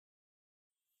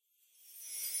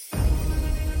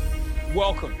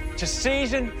welcome to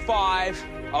Season 5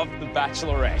 of The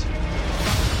Bachelorette.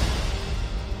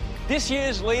 This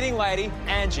year's leading lady,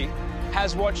 Angie,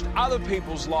 has watched other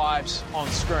people's lives on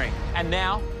screen. And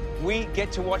now we get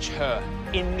to watch her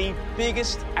in the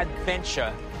biggest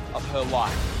adventure of her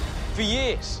life. For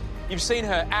years, you've seen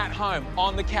her at home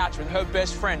on the couch with her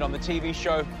best friend on the TV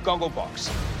show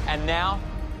Gogglebox. And now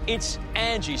it's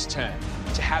Angie's turn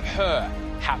to have her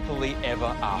happily ever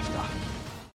after.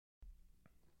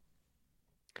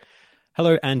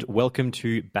 Hello and welcome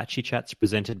to Batchy Chats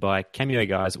presented by Cameo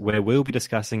Guys, where we'll be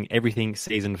discussing everything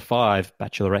Season 5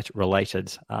 Bachelorette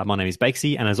related. My name is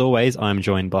Bakesy, and as always, I'm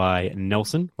joined by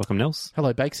Nelson. Welcome, Nels.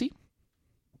 Hello, Bakesy.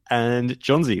 And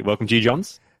Johnsy. Welcome to you,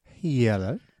 Johns.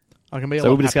 Hello. I can be a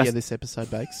lot happier this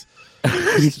episode, Bakes.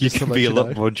 You can be a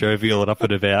lot more jovial and up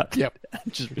and about. Yep.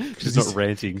 just not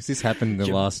ranting. Has this happened in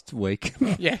the last week?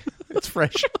 Yeah, it's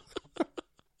fresh.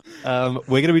 We're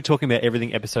going to be talking about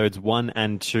everything episodes 1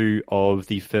 and 2 of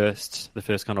the first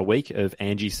kind of week of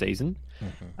Angie's season.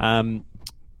 Mm-hmm.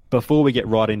 Before we get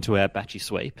right into our Batchy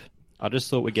sweep, I just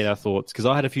thought we'd get our thoughts, because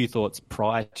I had a few thoughts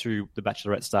prior to the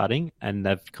Bachelorette starting, and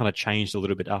they've kind of changed a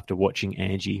little bit after watching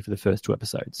Angie for the first 2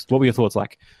 episodes. What were your thoughts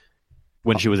like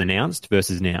when she was announced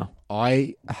versus now?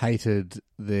 I hated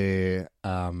their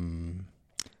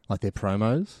their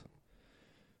promos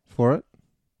for it.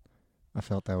 I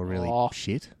felt they were really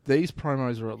shit. These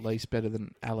promos are at least better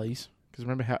than Ali's. Because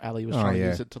remember how Ali was trying to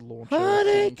use it to launch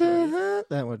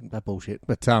that bullshit.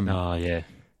 But oh yeah,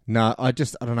 no, I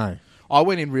don't know. I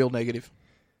went in real negative.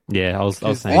 Yeah, I was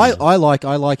saying. I like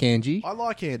Angie. I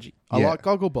like Angie. I like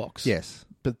Gogglebox. Yes,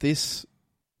 but this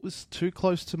was too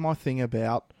close to my thing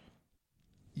about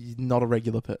you're not a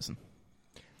regular person.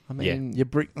 I mean, you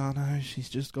brick. Oh no, she's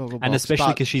just Gogglebox, and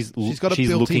especially because she's got a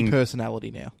built-in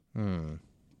personality now.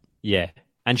 Yeah,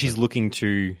 and she's looking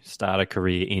to start a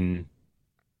career in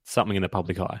something in the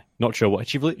public eye. Not sure what.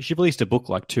 She released a book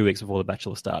like 2 weeks before The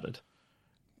Bachelor started.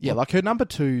 Yeah, like her number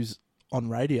 2's on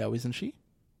radio, isn't she?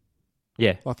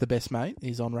 Yeah. Like The Best Mate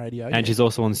is on radio. And she's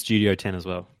also on Studio 10 as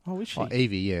well. Oh, is she? Oh,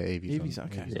 Evie, yeah. Evie's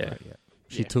okay. Yeah.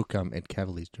 She took Ed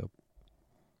Cavalier's job.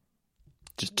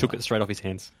 Just took it straight off his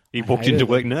hands. He walked into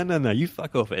work, no, you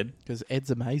fuck off, Ed. Because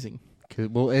Ed's amazing.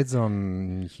 Well, Ed's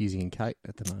on Hughesy and Kate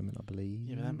at the moment, I believe.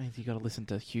 Yeah, but that means you got to listen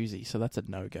to Hughesy, so that's a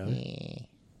no-go.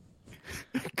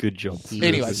 Yeah. Good job.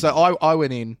 Anyway, so I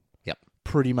went in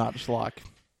pretty much like,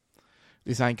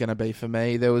 this ain't going to be for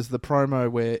me. There was the promo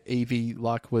where Evie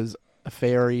was a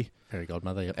fairy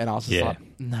godmother, and I was just like,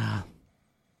 nah.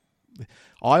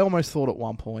 I almost thought at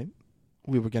one point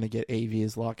we were going to get Evie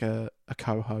as like a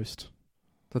co-host.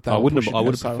 I would have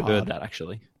preferred that,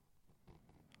 actually.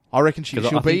 I reckon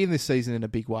she'll be in this season in a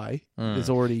big way. There's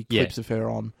already clips of her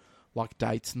on like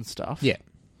dates and stuff. Yeah.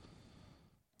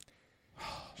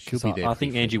 She'll be there. I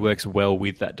think Angie works well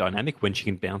with that dynamic when she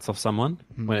can bounce off someone.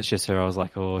 When it's just her, I was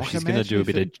like, she's going to do a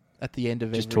bit of... At the end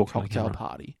of every cocktail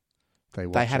party,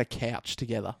 they had a couch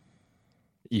together.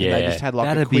 Yeah. And they just had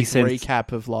like a quick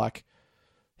recap of like,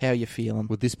 how you feeling.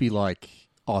 Would this be like,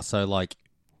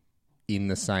 in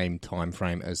the same time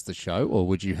frame as the show, or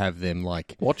would you have them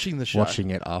like watching the show, watching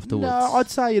it afterwards? No, I'd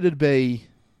say it'd be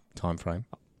time frame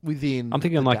within. I'm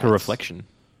thinking like dates. a reflection.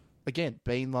 Again,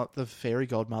 being like the fairy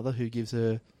godmother who gives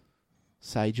her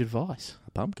sage advice.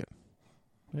 A pumpkin.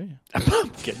 Yeah, a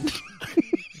pumpkin.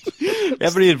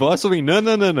 Have any advice for me?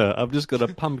 No. I've just got a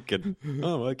pumpkin.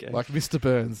 Oh, okay. Like Mr.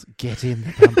 Burns, get in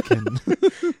the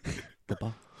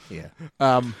pumpkin.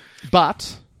 Yeah.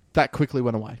 But that quickly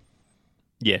went away.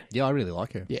 Yeah. Yeah, I really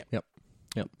like her. Yeah. Yep.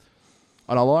 And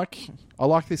I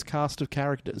like this cast of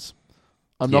characters.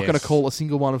 I'm not going to call a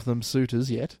single one of them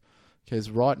suitors yet, because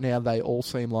right now they all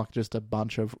seem like just a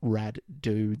bunch of rad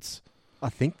dudes. I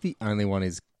think the only one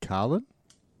is Carlin.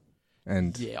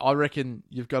 And yeah, I reckon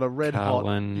you've got a red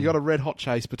hot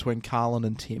chase between Carlin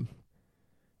and Tim.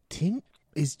 Tim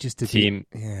is just a Tim.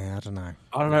 Yeah, I don't know.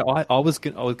 I was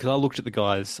because I looked at the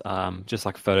guys just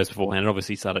like photos beforehand, and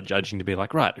obviously started judging to be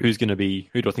like, right, who do I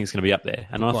think is going to be up there?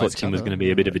 And I thought Tim was going to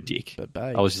be a bit of a dick. But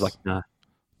babes, I was just like, nah,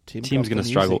 Tim's going to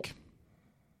struggle.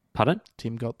 Pardon?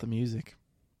 Tim got the music.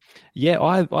 Yeah,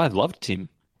 I loved Tim.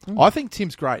 I think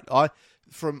Tim's great. I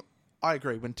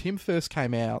agree. When Tim first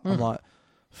came out, I'm like,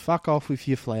 fuck off with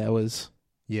your flowers.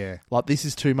 Yeah. Like, this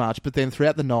is too much. But then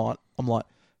throughout the night, I'm like,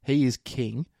 he is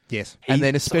king. Yes. And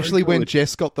then especially when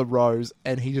Jess got the rose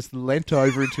and he just leant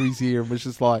over into his ear and was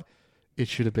just like, it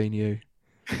should have been you.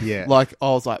 Yeah. Like, I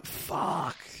was like,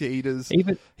 fuck. He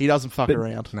doesn't fuck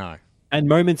around. No. And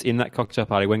moments in that cocktail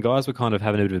party when guys were kind of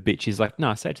having a bit of a bitch, he's like,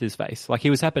 no, say it to his face. Like, he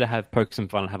was happy to poke some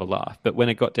fun and have a laugh. But when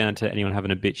it got down to anyone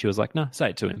having a bitch, he was like, no, say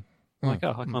it to him. I'm like,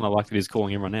 I kind of like that he's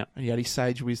calling everyone out. And he had his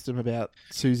sage wisdom about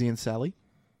Susie and Sally.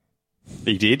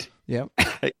 He did. Yeah.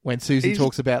 When Susie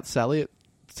talks about Sally, it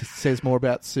says more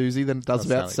about Susie than it does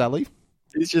about Sally.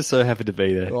 He's just so happy to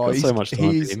be there. Oh, Got so much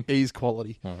time for him. He's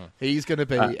quality. Uh-huh. He's going to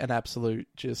be an absolute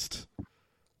just...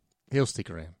 He'll stick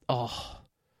around. Oh,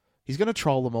 he's going to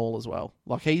troll them all as well.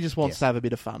 Like, he just wants to have a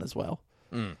bit of fun as well.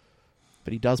 Mm.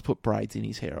 But he does put braids in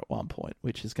his hair at one point,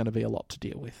 which is going to be a lot to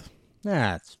deal with.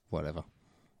 Nah, it's whatever.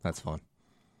 That's fine.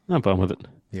 No problem with it.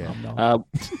 Yeah. I'm not.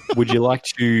 Would you like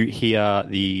to hear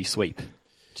the sweep?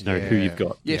 Do you know who you've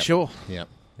got? Yeah, sure. Yep.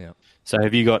 Yep. So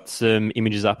have you got some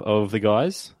images up of the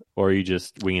guys, or are you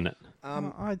just winging it?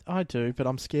 I do, but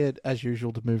I'm scared, as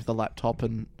usual, to move the laptop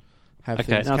and have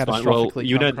Okay, things that's fine. catastrophically Well,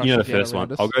 you know the together first one.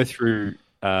 around us. I'll go through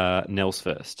Nels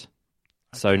first.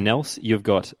 So, Nels, you've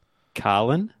got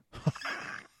Carlin.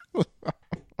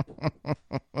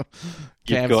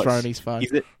 Cam's thrown his phone.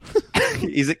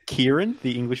 Is it Kieran,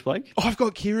 the English bloke? Oh, I've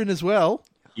got Kieran as well.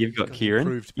 You've got Kieran.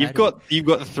 improved You've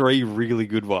got three really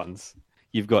good ones.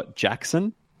 You've got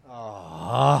Jackson.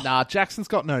 Nah, Jackson's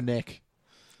got no neck.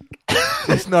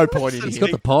 There's no point in He's here.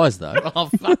 got the pies, though. Oh,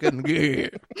 fucking yeah.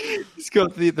 He's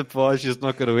got the pie she's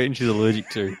not going to eat and she's allergic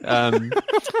to.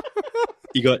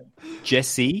 You got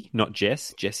Jesse, not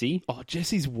Jess, Jesse. Oh,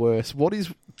 Jesse's worse. What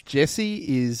is...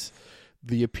 Jesse is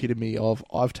the epitome of,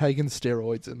 I've taken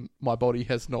steroids and my body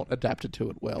has not adapted to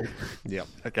it well. Yep.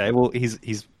 Okay, well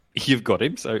you've got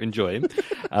him, so enjoy him.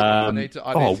 I need to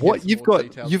get some You've more got?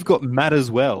 details. You've got Matt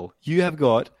as well. You have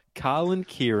got Carlin,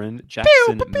 Kieran,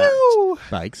 Jackson, Matt.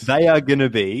 Bakes. They are going to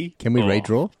be. Can we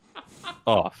redraw?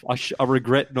 Oh, I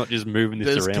regret not just moving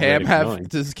this Does around.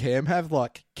 Cam have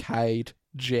like Cade,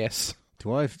 Jess?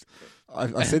 Do I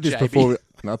said this Jamie. before.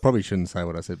 I probably shouldn't say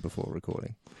what I said before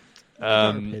recording.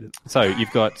 So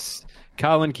you've got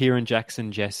Carlin, Kieran,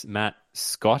 Jackson, Jess, Matt,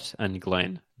 Scott, and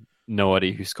Glenn. No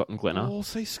idea who Scott and Glenn are. Oh,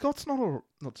 see, Scott's not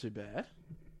too bad.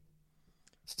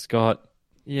 Scott,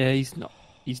 yeah, he's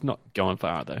not going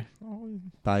far though.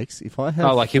 Bakes. If I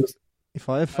have, he was. if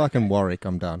I have fucking Warwick,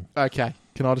 I'm done. Okay,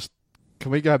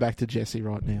 can we go back to Jesse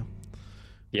right now?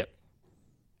 Yep.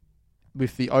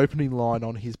 With the opening line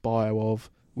on his bio of,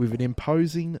 with an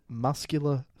imposing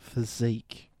muscular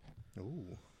physique.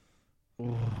 Ooh.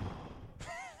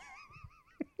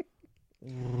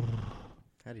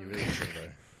 How do you really feel, though?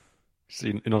 So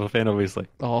you're not a fan, obviously.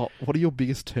 Oh, what are your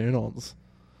biggest turn-ons?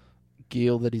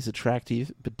 Gil that is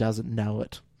attractive but doesn't know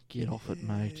it. Get off it,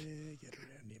 mate. Get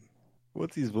around him.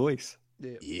 What's his voice?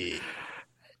 Yeah.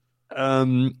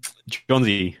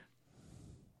 Johnsy.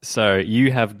 So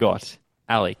you have got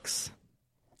Alex.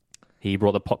 He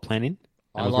brought the pot plant in.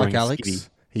 I like Alex. Skivvy.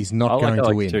 He's not I going like to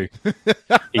Alex win. Too.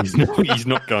 He's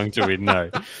not going to win, no.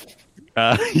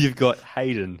 You've got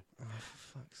Hayden. Oh,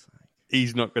 for fuck's sake.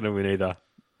 He's not going to win either.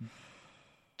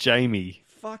 Jamie.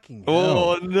 Fucking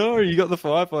Oh, hell. no. You got the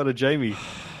firefighter, Jamie.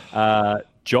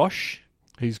 Josh.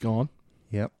 He's gone.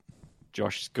 Yep.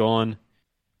 Josh's gone.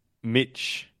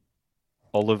 Mitch.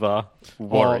 Oliver.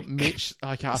 Warwick. Oh, Mitch.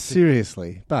 I can't see.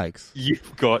 Seriously, Bakes.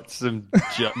 You've got some...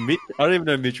 Mitch, I don't even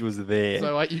know Mitch was there.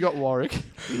 So, you got Warwick.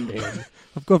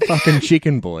 I've got fucking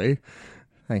Chicken Boy.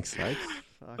 Thanks, Bakes.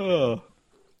 Oh.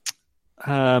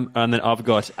 And then I've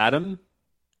got Adam.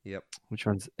 Yep. Which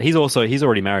one's... He's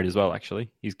already married as well,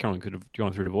 actually. He's currently could have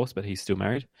gone through divorce, but he's still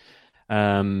married.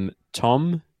 Tom.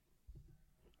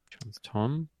 Which one's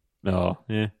Tom? Oh,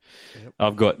 yeah. Yep.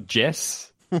 I've got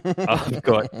Jess. I've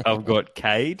got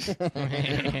Cade.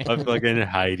 I fucking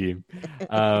hate him.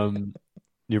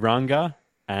 Nuranga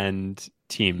and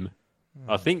Tim.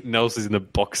 I think Nelson's in the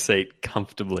box seat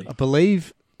comfortably. I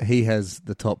believe he has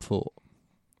the top four.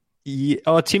 Yeah.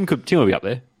 Oh, Tim will be up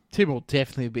there. Tim will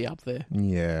definitely be up there.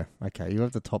 Yeah. Okay, you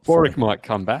have the top Warwick four. might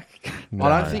come back. No,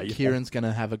 I don't think Kieran's going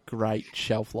to have a great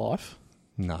shelf life.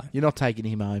 No. You're not taking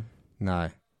him home. No.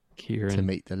 Kieran. To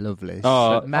meet the lovelies.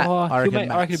 But Matt, I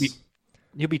reckon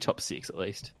he'll be top 6 at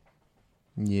least.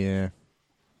 Yeah.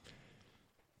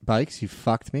 Bakes, you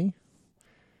fucked me.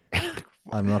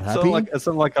 I'm not happy. It's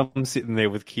not like I'm sitting there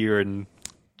with Kieran,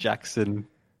 Jackson,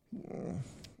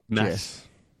 Matt. Yes.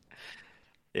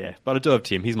 Yeah, but I do have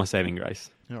Tim. He's my saving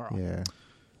grace. All right. Yeah.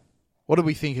 What do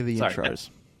we think of the Sorry, intros?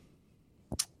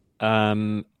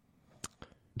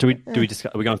 Do we just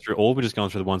are we going through all? We're just going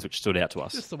through the ones which stood out to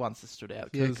us. Just the ones that stood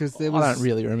out. Yeah, 'cause there I was- don't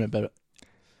really remember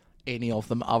any of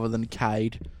them other than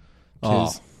Cade. Oh.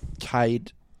 Because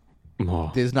Cade,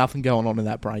 Oh, there's nothing going on in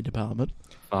that brain department.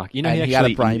 fuck! You know, And he had a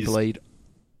actually brain is- bleed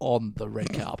on the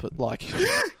red carpet. Like,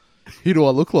 who do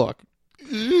I look like?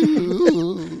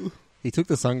 He took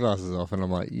the sunglasses off, and I'm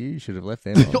like, you should have left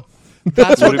them on.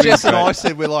 That's what Would've been Jess and great. I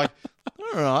said. We're like, I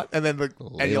all right. And then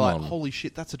and you're like, Lemon. holy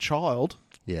shit, that's a child.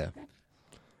 Yeah.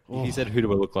 If he said, "Who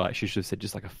do I look like?" she should have said,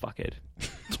 "Just like a fuckhead."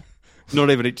 Not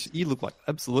even you look like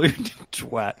absolute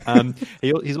twat.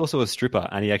 He's also a stripper,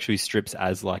 and he actually strips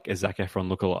as like a Zac Efron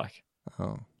lookalike.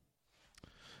 Oh,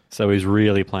 So he's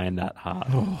really playing that hard.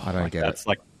 I don't get That's it.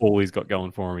 like all he's got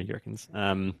going for him, he reckons.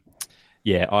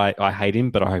 Yeah, I hate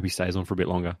him, but I hope he stays on for a bit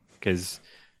longer because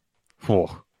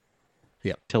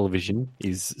Yep. television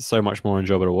is so much more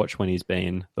enjoyable to watch when he's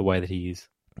being the way that he is.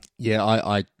 Yeah,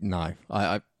 I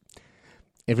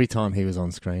every time he was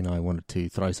on screen, I wanted to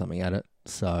throw something at it.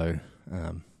 So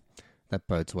that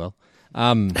bodes well.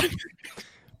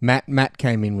 Matt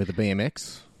came in with a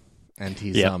BMX and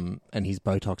his and his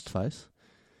Botoxed face.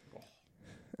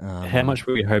 How much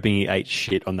were we hoping he ate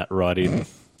shit on that ride in?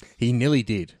 He nearly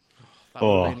did.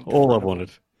 All I wanted.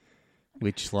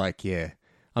 Which, like, yeah,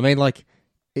 I mean, like,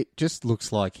 it just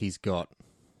looks like he's got,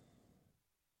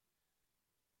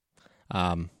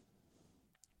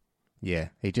 yeah,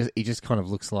 he just kind of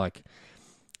looks like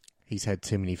he's had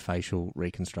too many facial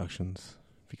reconstructions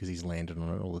because he's landed on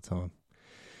it all the time.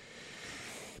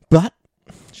 But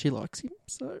she likes him,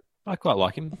 so I quite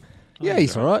like him. yeah,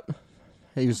 he's all right.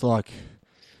 He was like,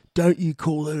 "Don't you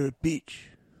call her a bitch?"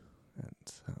 And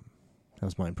that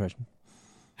was my impression.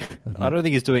 I don't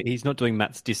think he's not doing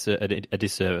Matt's a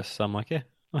disservice. So I'm like, yeah,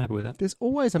 I'm happy with that. There's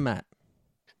always a Matt.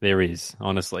 There is,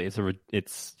 honestly,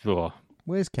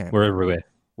 Where's Cam? we're everywhere.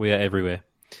 We are everywhere.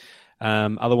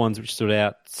 Other ones which stood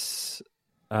out.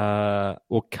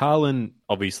 Well, Carlin,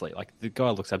 obviously, like the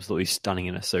guy looks absolutely stunning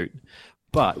in a suit,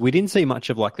 but we didn't see much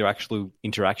of like their actual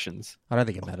interactions. I don't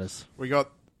think it matters. We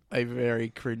got a very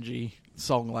cringy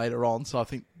song later on, so I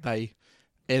think they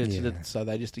edited it so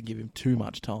they just didn't give him too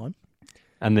much time.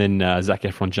 And then Zac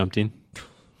Efron jumped in.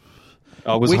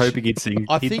 I was hoping he'd sing.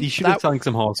 He should have sung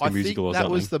some High School Musical or that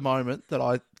something. was the moment that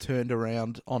I turned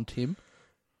around on Tim.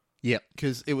 Yeah,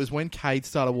 Because it was when Cade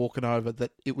started walking over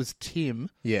that it was Tim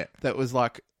yeah. that was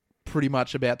like pretty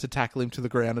much about to tackle him to the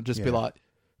ground and just be Yeah. like,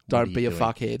 What are don't you be a doing?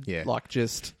 fuckhead. Yeah. Like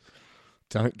just...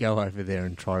 Don't go over there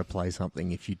and try to play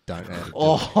something if you don't know.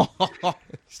 Oh,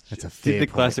 That's a fair Did the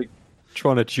point. classic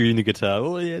trying to tune the guitar.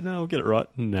 Oh, yeah, no, I'll get it right.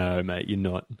 No, mate, you're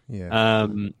not. Yeah.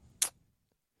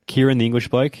 Kieran, the English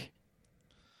bloke.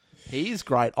 he's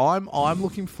great. I'm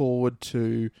looking forward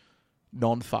to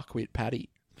non-fuckwit Paddy.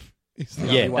 Is the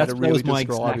only way to that really was my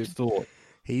describe exact him. thought.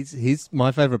 He's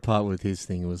my favourite part with his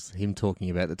thing was him talking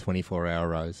about the 24-hour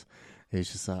rows.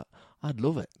 He's just like, I'd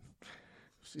love it.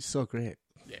 It's so great.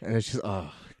 Yeah. And it's just,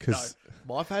 because...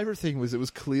 No, my favourite thing was it was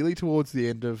clearly towards the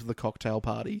end of the cocktail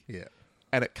party. Yeah.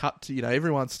 And it cut to,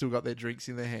 everyone's still got their drinks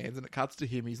in their hands, and it cuts to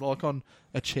him. He's like on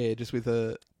a chair just with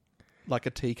a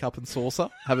teacup and saucer,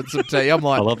 having some tea. I'm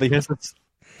like, I love the essence.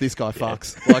 this guy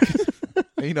fucks. Like,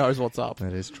 he knows what's up.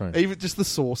 That is true. Even just the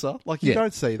saucer. Like, you Yeah.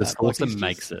 don't see The that. Like, saucer he's just-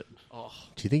 makes it. Oh,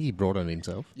 Do you think he brought it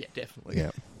himself? yeah, definitely.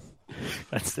 Yeah.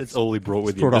 That's all he brought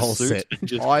with him. Brought a the whole suit set. and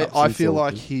just cups I and feel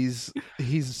like saucers.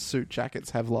 his suit jackets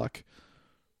have, like,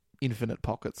 infinite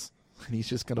pockets. And he's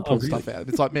just going to pull stuff out.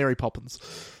 It's like Mary Poppins.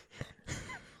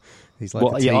 He's like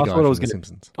Well, the tea yeah, I guy thought I from was The gonna-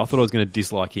 Simpsons. I thought I was going to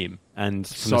dislike him, and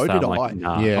from So the start, did I'm like, I.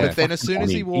 nah, Yeah. I'm But then as soon as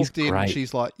he fucking on him. walked He's in, great.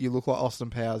 she's like, you look like Austin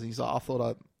Powers. And he's like, I thought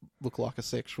I looked like a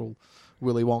sexual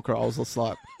Willy Wonka. I was just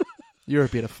like, you're a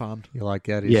bit of fun. You're like,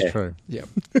 that is Yeah. true. Yeah.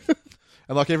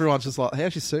 And like everyone's just like,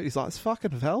 how's your suit? He's like, it's fucking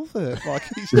velvet. Like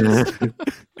he's just,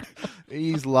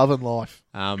 he's loving life.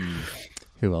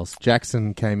 Who else?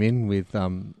 Jackson came in with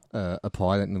a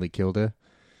pie that nearly killed her.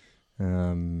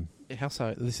 How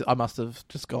so? I must have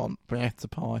just gone, it's a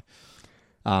pie.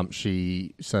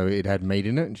 So it had meat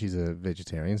in it, and she's a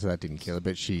vegetarian, so that didn't kill her.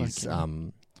 But she's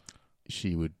Okay.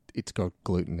 it's got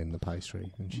gluten in the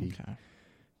pastry, and she Okay.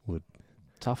 would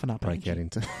Toughen up, break Angie. out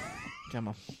into. Come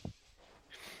on.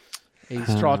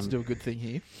 He's tried to do a good thing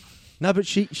here. No, but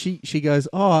she goes,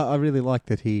 oh, I really like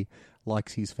that he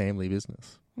likes his family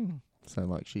business. So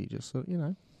like she just sort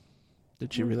of,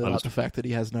 Did she really like the fact that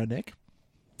he has no neck?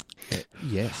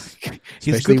 yes,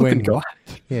 He's a especially good-looking when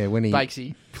guy. when he.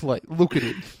 Bakesy, look at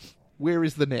him. Where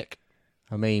is the neck?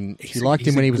 I mean, she He's liked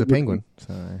him a when he was a good- penguin.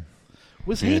 So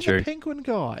Was Yeah, he true. the penguin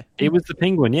guy? He was the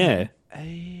penguin, yeah.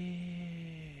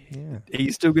 yeah, Are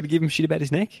you still going to give him shit about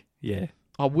his neck? Yeah.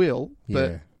 I will,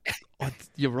 but yeah.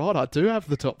 you're right, I do have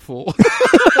the top four.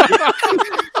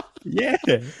 Yeah.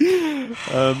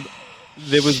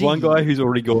 There was one guy who's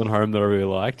already gone home that I really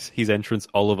liked. His entrance,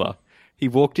 Oliver. He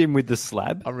walked in with the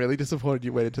slab. I'm really disappointed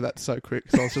you went into that so quick,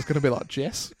 because I was just going to be like,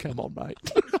 Jess, come on, mate.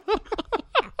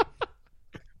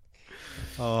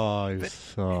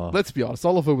 Let's be honest,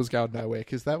 Oliver was going nowhere,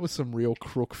 because that was some real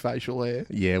crook facial hair.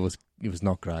 Yeah, it was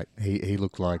not great. He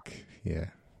looked like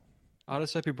I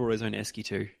just hope he brought his own esky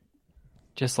too.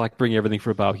 Just like bring everything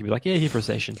for a barbecue. Be like, yeah, here for a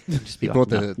session. Just be He like, brought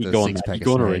nah, the you're gone, six mate. pack You're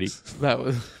of gone already. snacks. That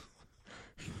was.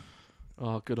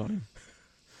 Oh, good on him.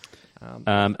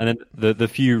 And then the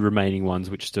few remaining ones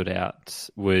which stood out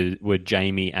were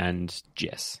Jamie and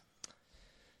Jess.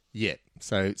 Yeah.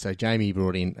 So Jamie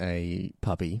brought in a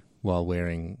puppy while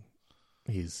wearing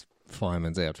his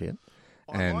fireman's outfit.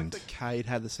 I like And that Cade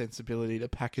had the sensibility to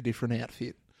pack a different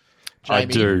outfit. I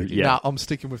do, yeah. Nah, I'm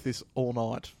sticking with this all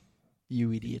night.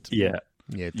 You idiot. Yeah,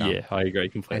 yeah, dumb. yeah, I agree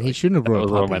completely. And he shouldn't have brought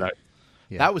That was a on my puppy. note.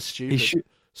 Yeah. That was stupid. He should.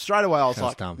 Straight away, I was That's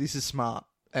like, dumb. this is smart.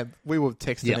 And we were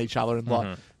texting Yep. each other, and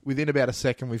like within about a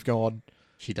second, we've gone,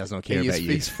 She does not care he's about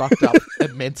you. fucked up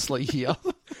immensely here.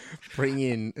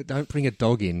 Don't bring a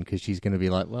dog in because she's going to be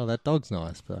like, well, that dog's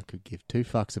nice, but I could give two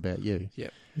fucks about you.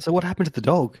 So what happened to the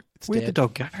dog? Where'd dead. the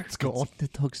dog go? It's gone. The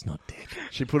dog's not dead.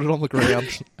 She put it on the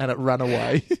ground, and it ran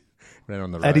away. Ran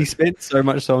on the And road. he spent so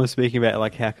much time speaking about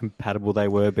like how compatible they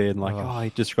were, being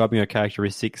like, describing her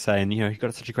characteristics, saying, you've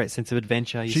got such a great sense of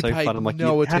adventure. You're She so paid fun. I'm like,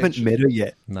 no you haven't attention. met her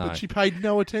yet. No. But she paid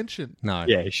no attention. No.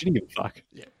 Yeah, she didn't give a fuck.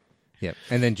 Yeah.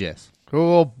 And then Jess.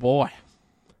 Oh, boy.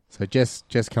 So Jess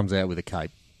comes out with a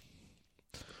cape,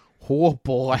 Oh,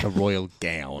 boy. a royal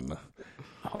gown,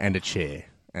 and a chair.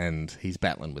 And he's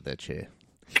battling with that chair.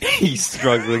 He's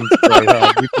struggling so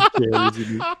hard with the chair,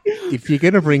 isn't he? If you're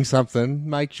going to bring something,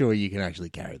 make sure you can actually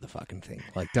carry the fucking thing.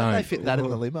 Like, don't. They fit that in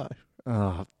the limo.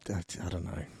 Oh, I don't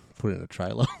know. Put it in a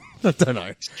trailer. I don't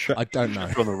know. I don't know.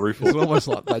 On the roof. It's almost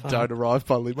like they don't arrive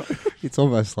by limo. It's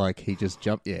almost like he just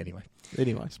jumped. Yeah, anyway.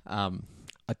 Anyways. I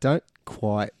don't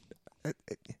quite.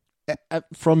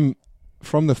 From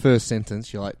the first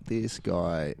sentence, you're like, this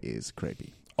guy is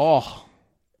creepy. Oh,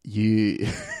 You.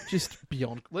 just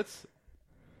beyond.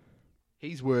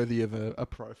 He's worthy of a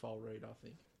profile read, I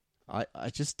think. I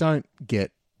just don't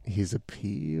get his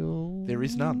appeal. There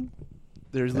is none.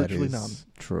 There is That literally is none.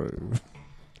 True.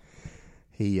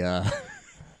 He.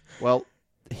 Well,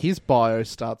 his bio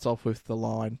starts off with the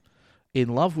line,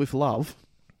 "In love with love."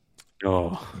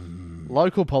 Oh,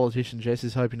 Local politician Jess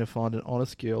is hoping to find an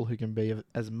honest girl who can be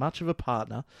as much of a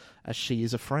partner as she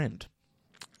is a friend.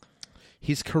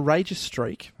 His courageous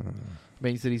streak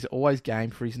means that he's always game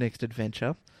for his next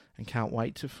adventure and can't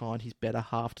wait to find his better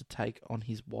half to take on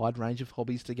his wide range of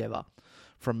hobbies together.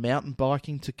 From mountain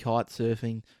biking to kite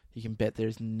surfing, you can bet there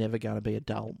is never going to be a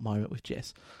dull moment with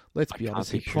Jess. Let's be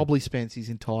honest, he picture probably spends his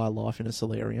entire life in a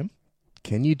solarium.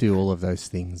 Can you do all of those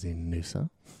things in Noosa?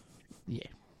 Yeah.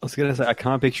 I was going to say, I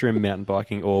can't picture him mountain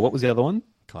biking, or what was the other one?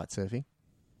 Kite surfing?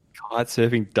 Kite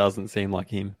surfing doesn't seem like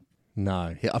him.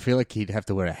 No. I feel like he'd have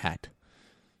to wear a hat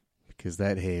because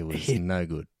that hair was no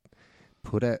good.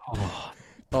 Put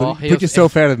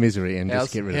yourself out of misery and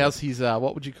just get rid of it. How's his,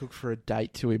 what would you cook for a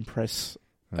date to impress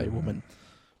a woman?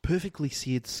 Perfectly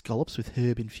seared scallops with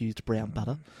herb-infused brown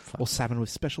butter, or salmon with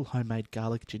special homemade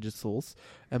garlic ginger sauce,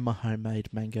 and my homemade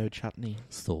mango chutney.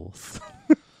 Sauce.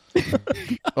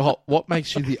 Oh, what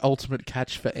makes you the ultimate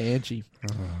catch for Angie?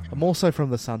 I'm also from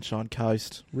the Sunshine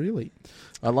Coast. Really?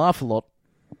 I laugh a lot.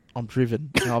 I'm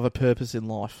driven. And I have a purpose in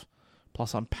life.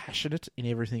 Plus, I'm passionate in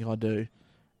everything I do.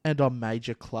 And I'm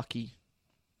major clucky.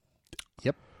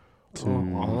 Yep. To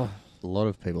a lot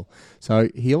of people. So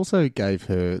he also gave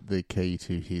her the key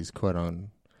to his quote-on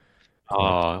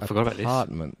Oh, I forgot about this.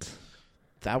 apartment.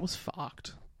 That was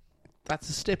fucked. That's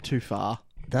a step too far.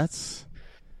 That's...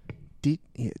 Did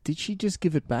she just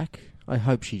give it back? I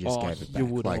hope she just Oh, gave it you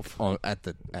back. would like have.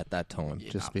 at that time. Yeah,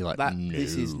 just no, be like, that, no.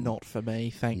 this is not for me.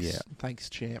 Thanks. Yeah. Thanks,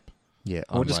 champ. Yeah,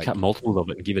 Or I'm just like, cut multiples of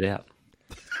it and give it out.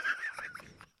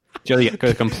 Joey go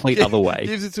the complete other way.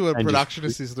 Gives it to a And production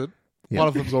just- assistant. Yeah. One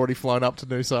of them's already flown up to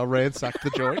Noosa, ransacked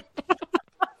the joint.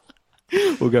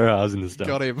 We'll go ours in the stuff.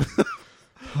 Got him.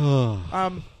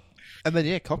 And then,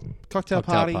 yeah, cocktail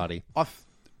party.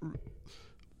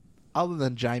 Other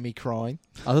than Jamie crying.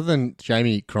 Other than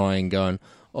Jamie crying, going,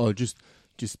 "Oh, just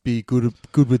be good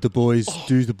with the boys,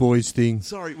 do the boys thing."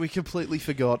 Sorry, we completely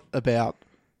forgot about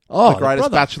Oh, the greatest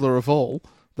brother. bachelor of all,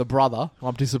 the brother.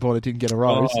 I'm disappointed didn't get a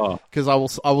rose. Because I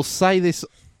will say this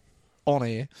on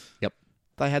air. Yep.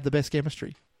 They had the best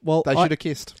chemistry. Well, They should have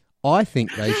kissed. I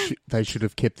think they should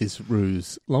have kept this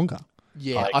ruse longer.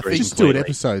 Yeah, I I agree. think Just do it Completely.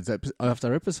 episodes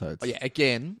after episodes. Yeah,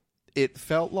 again, it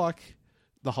felt like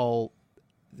the whole...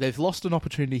 They've lost an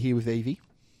opportunity here with Evie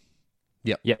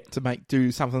Yep. to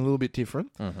do something a little bit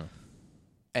different. Mm-hmm.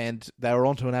 And they were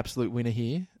onto an absolute winner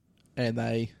here, and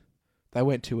they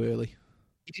went too early.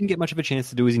 He didn't get much of a chance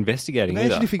to do his investigating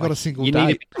Imagine either. if he got a single you date.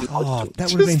 need to be Oh,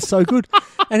 that would have been so good.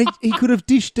 And he could have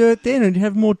dished dirt then and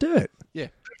have more dirt. Yeah.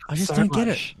 I just So don't get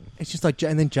it. much. It's just like,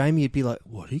 and then Jamie would be like,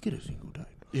 "What? He get a single date?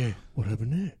 Yeah. What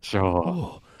happened there?"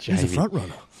 Sure. He's a Jamie. front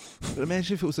runner. But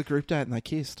imagine if it was a group date and they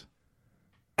kissed.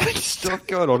 Stop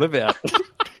going on about.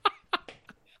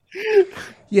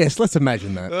 Yes, let's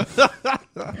imagine that.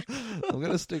 I'm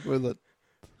going to stick with it.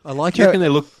 I like Do you how. reckon they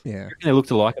look? Yeah. Do you reckon they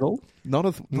looked alike at all? No,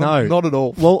 No. not at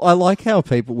all. Well, I like how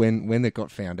people, when it got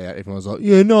found out, everyone was like,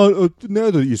 yeah, no, now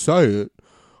that you say it,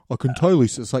 I can totally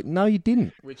see. It's like, no, you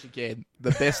didn't. Which again,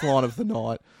 the best line of the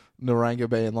night, Naranga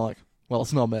being like, "Well,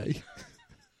 it's not me."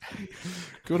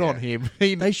 Good on him.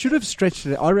 They should have stretched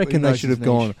it. I reckon He they knows should his have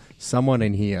gone, someone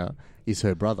in here is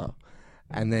her brother.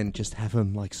 And then just have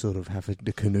him, like, sort of have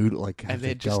the canoe, like, have and to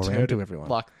then go just around turn to it, everyone.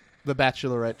 like the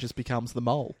Bachelorette just becomes the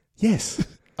mole, Yes.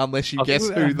 unless you I guess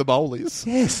think who that- the mole is.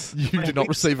 Yes. You do not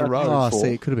receive a Oh, rose.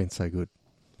 see, it could have been so good.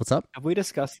 What's up? Have we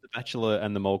discussed the Bachelor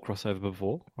and the Mole crossover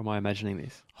before? Or am I imagining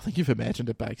this? I think you've imagined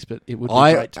it, Bakes, but it would be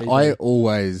I great TV. I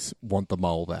always want the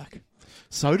mole back.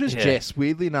 So does Yeah. Jess.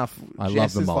 Weirdly enough, I Jess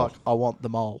love the is mole. like, I want the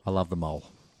mole. I love the mole.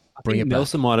 I Bring think it back.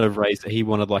 Nelson might have raised that he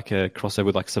wanted like a crossover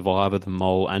with like Survivor, the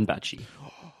Mole, and Batchy.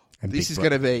 And This Big is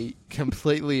Brother. going to be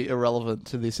completely irrelevant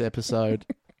to this episode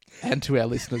and to our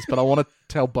listeners, but I want to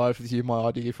tell both of you my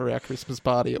idea for our Christmas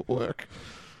party at work.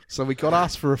 So we got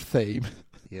asked for a theme,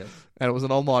 Yes. and it was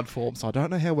an online form, so I don't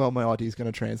know how well my idea is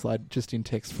going to translate just in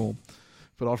text form.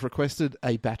 But I've requested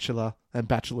a Bachelor and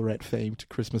Bachelorette themed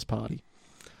Christmas party.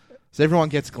 So everyone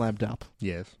gets glammed up,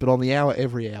 Yes. but on the hour,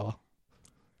 every hour,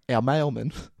 our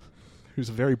mailman, who's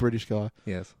a very British guy,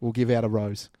 Yes. will give out a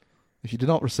rose. If you do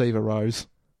not receive a rose,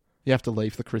 you have to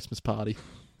leave the Christmas party.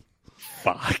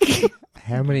 Fuck.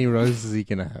 How many roses is he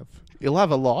going to have? You'll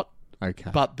have a lot,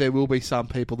 Okay. but there will be some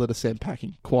people that are sent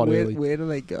packing quite early. Where do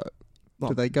they go? Oh,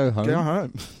 Do they go home? Go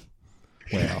home.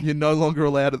 Wow. You're no longer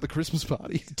allowed at the Christmas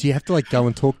party. Do you have to like go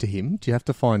and talk to him? Do you have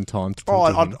to find time to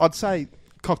Oh, talk to him? I'd say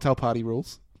cocktail party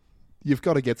rules. You've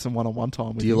got to get some one-on-one time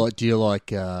with Do you him.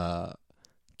 like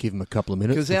give him a couple of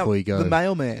minutes Because before you go? the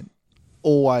mailman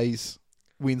always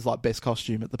wins like best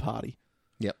costume at the party.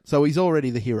 Yep. So he's already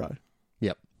the hero.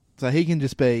 Yep. So he can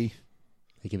just be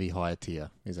He can be higher tier.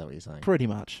 Is that what you're saying? pretty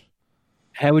much.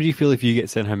 How would you feel if you get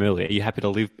sent home early? Are you happy to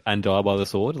live and die by the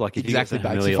sword? Like if Exactly, you get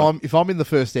sent Bakes. home early, If I'm in the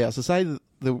first hour, so say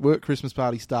the work Christmas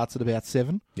party starts at about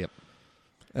 7. Yep.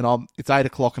 And it's 8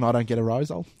 o'clock and I don't get a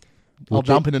rose, I'll Would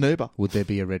jump in an Uber. Would there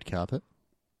be a red carpet?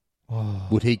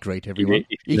 Would he greet everyone?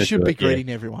 He should be greeting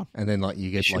everyone. And then like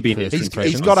you get should like be- first He's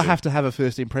impressions? got to have to have a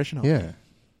first impression of it. Yeah.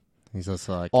 He's just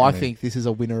like. I and then- think this is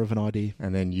a winner of an idea.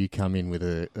 And then you come in with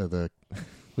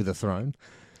with a throne.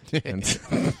 And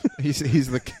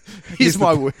Here's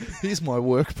my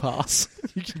work pass.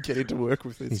 You can get into work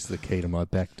with this. he's the key to my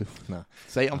back door. No.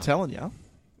 See, I'm telling you,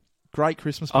 great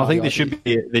Christmas I party. think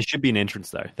there should be an entrance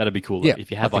though. That'd be cool. Yeah,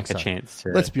 if you have I like a think so. chance. To,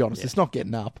 Let's be honest, yeah. it's not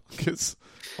getting up because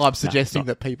I'm suggesting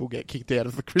that people get kicked out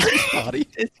of the Christmas party.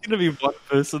 It's going to be one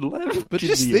person left. But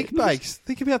just think, Bakes.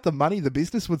 Think about the money the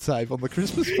business would save on the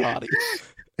Christmas party.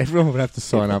 Everyone would have to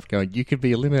sign up going, you could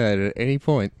be eliminated at any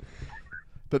point.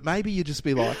 But maybe you just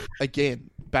be like, again,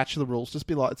 bachelor rules. Just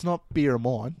be like, it's not beer and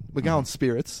wine. We're going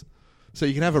spirits. So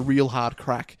you can have a real hard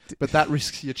crack, but that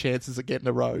risks your chances of getting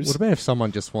a rose. What about if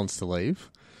someone just wants to leave?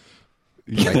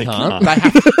 They can't. They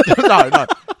have to, no,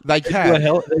 they can.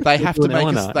 They They have to do an make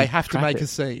Eleanor they and have to crack make it. a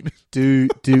scene.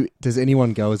 Does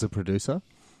anyone go as a producer?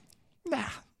 Nah.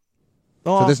 So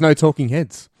Oh, there's no talking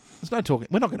heads. there's no talking.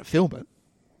 We're not going to film it.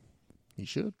 You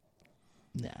should.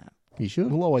 Nah. You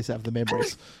should. We'll always have the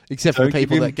memories, except for Don't the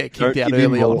people give him- that get kicked don't out give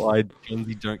him early on. more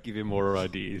Jonesy, don't give him more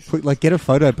ideas. Put, like, get a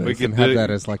photo We booth can and have do- that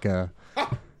as like a.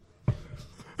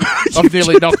 I've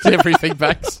nearly knocked everything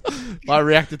back. I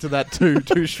reacted to that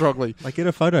too strongly. Like, get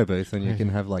a photo booth and you can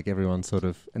have like everyone sort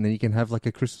of, and then you can have like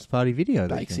a Christmas party video.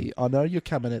 that you can- Bakesy, I know you're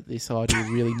coming at this idea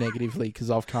really negatively because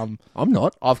I've come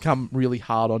really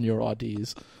hard on your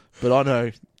ideas, but I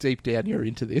know deep down you're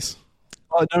into this.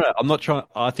 Oh, no, I'm not trying.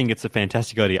 I think it's a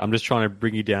fantastic idea. I'm just trying to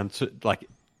bring you down to like.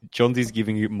 Johnsy's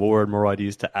giving you more and more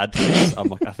ideas to add to this. I'm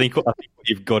like, I think what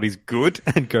you've got is good,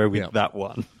 and go with Yeah. that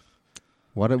one.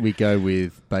 Why don't we go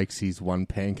with Bakesy's one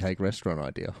pancake restaurant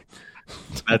idea?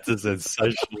 That's a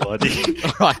sensational idea.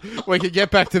 All right, we can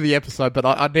get back to the episode, but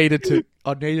I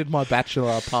needed my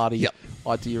bachelor party Yep.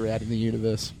 idea out in the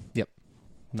universe. Yep.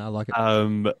 No, I like it.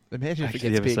 Imagine if Back it to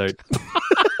the gets episode. big.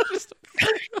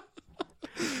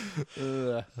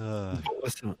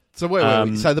 So where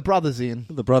were we? So the brother's in.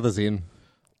 The brother's in.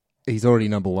 He's already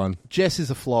number one. Jess is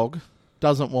a flog.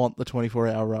 Doesn't want the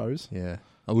 24-hour rose. Yeah.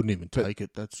 I wouldn't even But take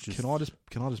it. That's just. Can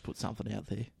I just put something out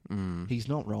there? He's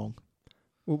not wrong.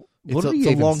 Well,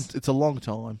 It's a long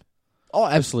time, Oh,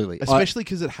 absolutely. especially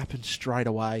because it happened straight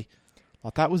away.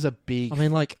 Like that was a big. I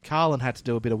mean, like, Carlin had to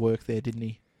do a bit of work there, didn't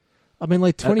he?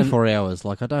 24 hours.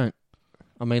 Like, I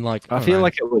I mean, like I don't feel know.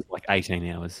 like it was like 18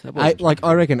 hours. That wasn't-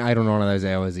 I reckon 8 or 9 of those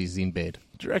hours he's in bed.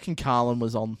 Do you reckon Carlin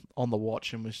was on the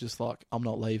watch and was just like, I'm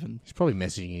not leaving. He's probably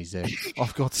messaging his dad.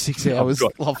 I've got 6 hours.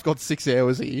 I've got 6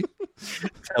 hours here.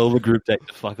 Tell the group date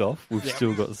to fuck off. We've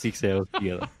still got 6 hours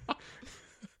together.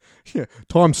 Yeah,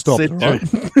 time stopped. Sit Right?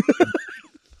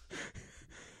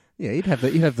 Yeah, you'd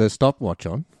have the stopwatch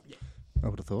on. I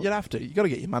would have thought. You'd have to. You got to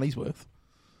get your money's worth.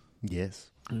 Yes,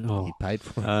 Oh. he paid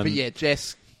for it. But yeah,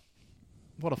 Jess,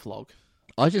 what a flog.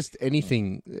 I just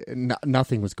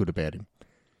nothing was good about him.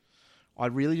 I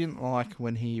really didn't like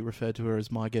when he referred to her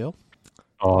as my girl.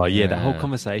 Oh yeah, that whole Yeah.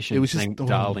 conversation. It was just- saying, oh,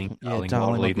 darling, yeah, darling, darling,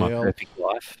 want to lead my my girl." perfect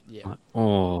life. Yeah. Like,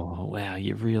 oh wow,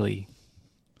 you really.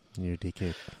 You're a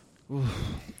dickhead.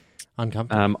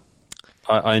 Uncomfortable.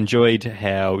 I enjoyed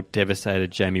how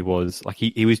devastated Jamie was. Like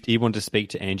he wanted to speak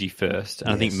to Angie first,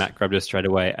 and I think Yes. Matt grabbed her straight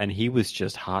away, and he was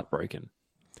just heartbroken.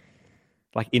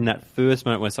 Like in that first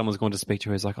moment when someone's going to speak to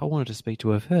her, he's like, "I wanted to speak to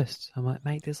her first." I'm like,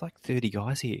 "Mate, there's like 30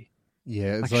 guys here.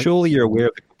 Yeah, it's Like, surely you're aware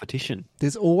of the competition."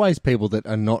 there's always people that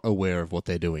are not aware of what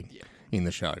they're doing in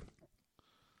the show.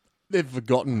 They've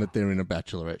forgotten that they're in a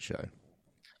Bachelorette show,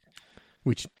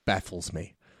 which baffles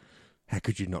me. How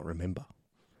could you not remember?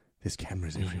 There's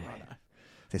cameras everywhere.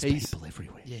 There's people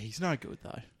everywhere. Yeah, he's no good,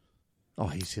 though. Oh,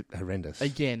 he's horrendous.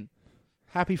 Again,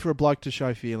 happy for a bloke to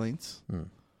show feelings.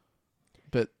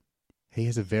 But He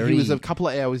has a very he was a couple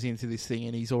of hours into this thing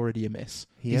and he's already a mess.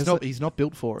 has He's not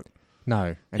built for it.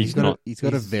 no, and He's he's not.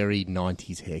 got a very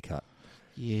 90s haircut.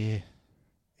 Yeah.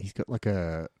 He's got like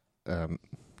a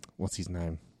what's his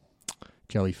name?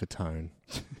 Joey Fatone.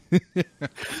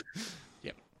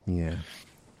 Yep. Yeah.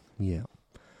 Yeah.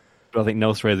 But I think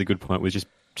Nelson raised a good point. Was just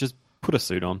put a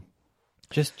suit on,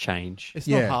 just change. It's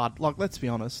Yeah. not hard. Like, let's be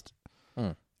honest.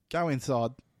 Mm. Go inside.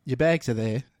 Your bags are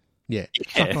there. Yeah.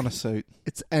 Chuck on a suit.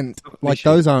 It's and We like should.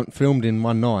 those aren't filmed in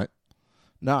one night.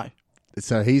 No.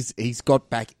 So he's got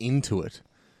back into it.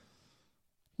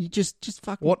 You just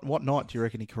fuck What night do you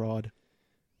reckon he cried?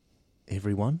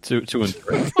 everyone. 2 and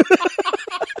 3.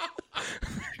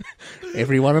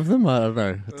 Every one of them? I don't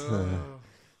know. It's,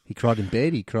 he cried in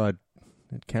bed, he cried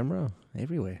at camera,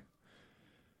 everywhere.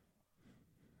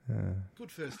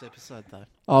 Good first episode, though.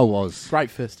 I was. Great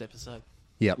first episode.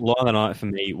 Yep. Line of the night for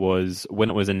me was when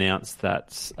it was announced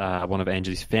that one of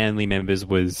Angie's family members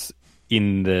was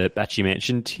in the Batchy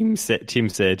mansion. Tim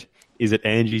said, "Is it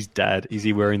Angie's dad? Is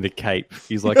he wearing the cape?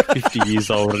 He's like 50 years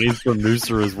old and he's from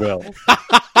Noosa as well."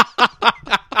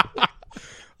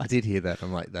 I did hear that.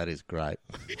 I'm like, that is great.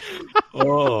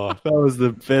 Oh, that was the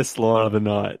best line of the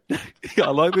night. I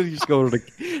like when you just called it.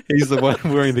 He's the one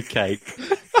wearing the cape.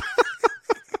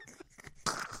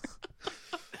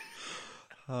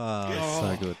 Oh,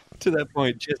 so good. To that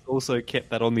point, Jess also kept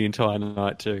that on the entire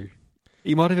night too.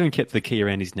 He might have even kept the key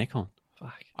around his neck on.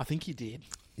 Fuck. I think he did.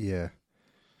 Yeah.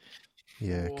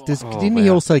 Yeah. Oh. Didn't he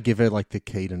wow. also give her like the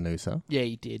key to Noosa? Yeah,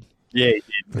 he did. Yeah, he did.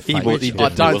 The He fake was- shit. he I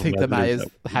definitely don't wasn't think the allowed to do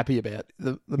mayor's that. happy about it.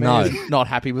 The No. mayor's not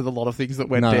happy with a lot of things that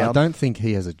went No, down. I don't think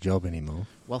he has a job anymore.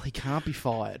 Well, he can't be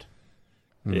fired.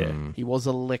 Yeah. He was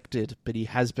elected, but he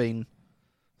has been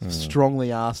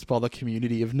strongly asked by the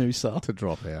community of Noosa To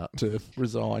drop out. to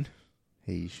resign.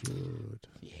 He should.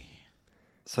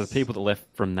 So the people that left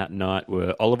from that night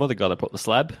were Oliver, the guy that brought the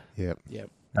slab. Yep. Yep.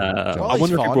 I he's wonder if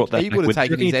he fine. brought that He back would have with-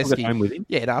 taken do you his reckon he took it esky. home with him?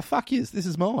 Yeah, no, fuck his. This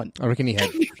is mine. I reckon he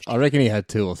had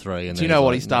 2 or 3. And Do you then know he's what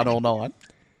like, he's done "No." all night?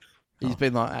 He's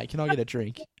been like, hey, can I get a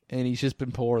drink? And he's just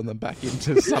been pouring them back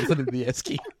into something in the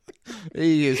esky.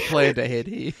 He is planned ahead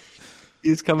here.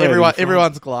 He's come out in front.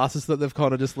 Everyone's glasses that they've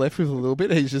kind of just left with a little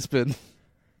bit. He's just been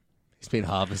He's been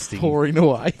harvesting pouring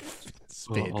away.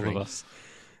 spare Oh, Oliver. drinks.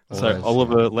 So Always.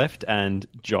 Oliver left and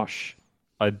Josh.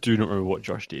 I do not remember what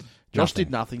Josh did. Josh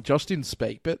did nothing. Josh didn't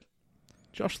speak, but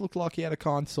Josh looked like he had a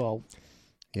kind soul.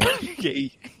 Yeah. Yeah,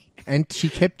 he And she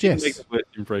kept didn't make Jess. the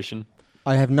first impression.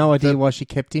 I have no idea why she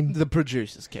kept him. The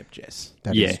producers kept Jess.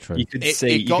 That is Yeah, true. you could It-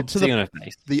 see. it You got could to see the- on her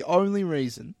face. The only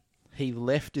reason he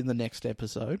left in the next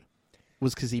episode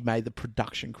was because he made the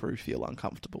production crew feel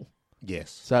uncomfortable.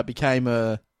 Yes. So it became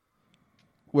a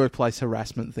workplace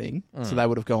harassment thing. So they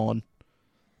would have gone,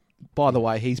 by the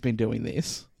way, he's been doing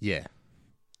this. Yeah.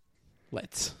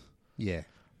 Let's. Yeah.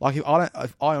 Like, I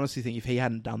honestly think if he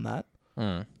hadn't done that,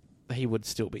 he would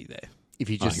still be there. If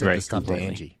you I just said agree the stuff to completely.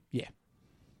 Angie. Yeah.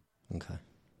 Okay.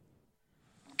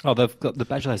 Oh, they've got the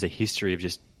Bachelor has a history of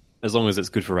just as long as it's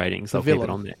good for ratings, The they'll keep villain.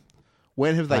 it on there.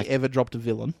 When have they Like- ever dropped a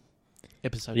villain?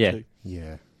 Episode Yeah. 2.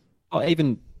 Yeah. Oh,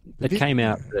 even it vi- came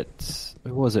out that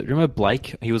who was it? Remember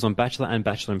Blake? He was on Bachelor and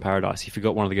Bachelor in Paradise. He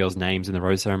forgot one of the girls' names in the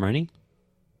rose ceremony.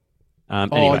 Oh,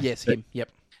 Anyway, yes, him. Yep.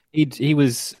 he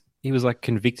was he was like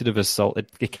convicted of assault.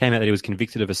 It came out that he was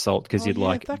convicted of assault because he'd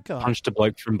like that guy. punched a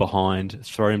bloke from behind,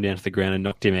 thrown him down to the ground, and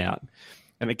knocked him out.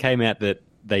 And it came out that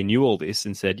they knew all this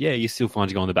and said, "Yeah, you're still fine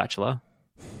to go on The Bachelor."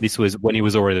 This was when he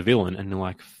was already the villain, and they're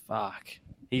like, "Fuck,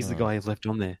 he's the guy who's left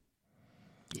on there."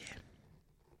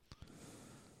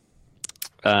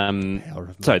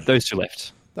 So those two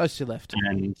left. Those two left.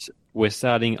 And we're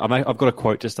starting. I've got a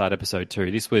quote to start episode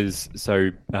 2. This was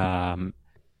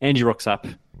Angie rocks up,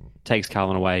 takes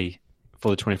Carlin away for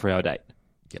the 24-hour date.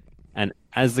 Yep. And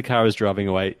as the car is driving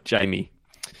away, Jamie,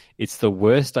 it's the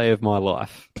worst day of my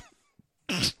life.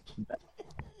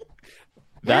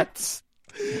 That's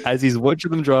as he's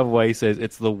watching them drive away. He says,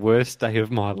 "It's the worst day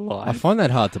of my I life." find that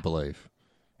hard to believe.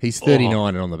 He's 39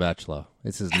 and on The Bachelor.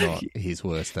 This is not his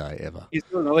worst day ever. He's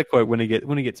got another quote when he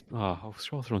gets. Oh, I'll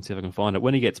scroll through and see if I can find it.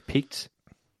 When he gets picked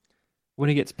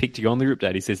to go on the group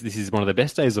date, he says, "This is one of the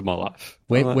best days of my life."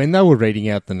 When they were reading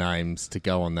out the names to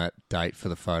go on that date for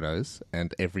the photos,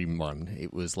 and everyone,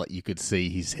 it was like you could see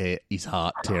his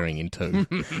heart tearing in two.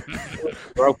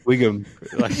 Rob Wiggum,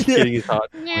 like getting his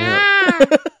heart.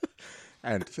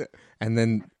 And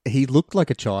then he looked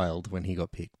like a child when he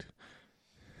got picked.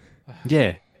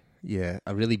 Yeah. Yeah,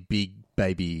 a really big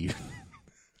baby.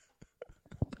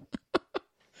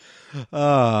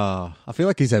 I feel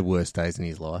like he's had worse days in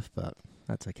his life, but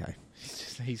that's okay.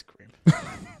 He's grim.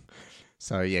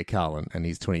 So, yeah, Carlin and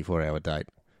his 24-hour date.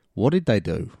 What did they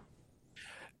do?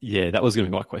 Yeah, that was going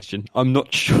to be my question. I'm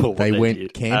not sure what They went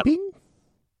did. camping?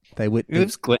 They went... It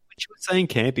was when she was saying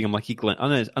camping, I'm like,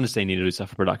 I understand you need to do stuff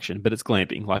for production, but it's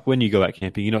glamping. Like, when you go out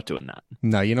camping, you're not doing that.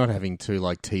 No, you're not having two,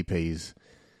 like, teepees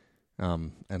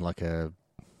and like a...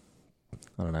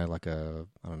 I don't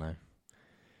know.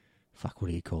 Fuck, what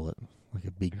do you call it? Like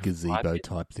a big gazebo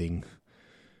type thing.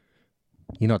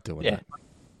 You're not doing that.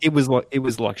 It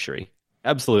was luxury.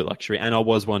 Absolute luxury. And I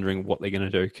was wondering what they're going to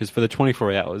do. Because for the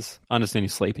 24 hours, I understand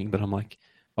he's sleeping, but I'm like,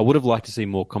 I would have liked to see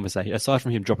more conversation. Aside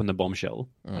from him dropping the bombshell,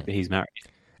 like that he's married.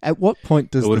 At what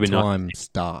point does It would the have been time nice.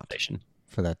 start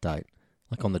for that date?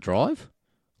 Like on the drive?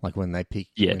 Like when they when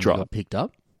they drive. got picked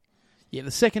up? Yeah,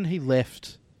 the second he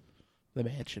left the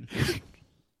mansion.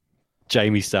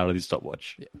 Jamie started his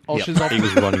stopwatch. Osh is He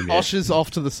was running there. Osh is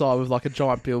off to the side with like a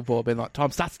giant billboard being like,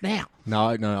 time starts now. No,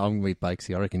 I'm with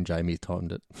Bakesy. I reckon Jamie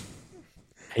timed it.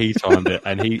 He timed it,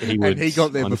 and he would. And he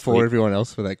got there before everyone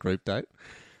else for that group date.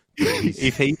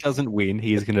 If he doesn't win,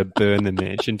 he is going to burn the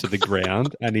mansion to the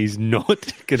ground, and he's not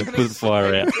going to put the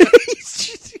fire out.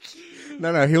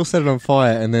 No, he'll set it on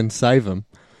fire and then save him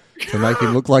to make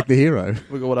him look like the hero.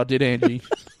 Look at what I did, Angie.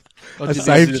 I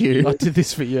saved you. I did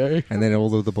this for you. And then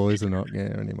all of the boys are not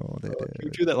anymore. They're You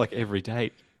dead. do that like every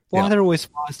date. Why are there always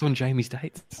fires on Jamie's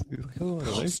dates? Like, oh, I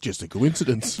don't know. It's just a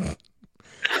coincidence.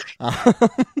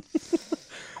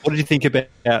 What did you think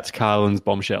about Carlin's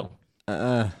bombshell?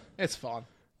 It's fine.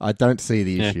 I don't see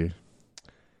the issue.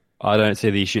 I don't see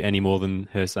the issue any more than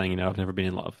her saying, I've never been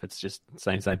in love. It's just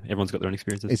same. Everyone's got their own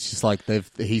experiences. It's just like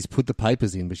he's put the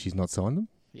papers in, but she's not signed them.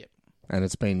 Yep. And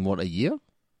it's been, what, a year?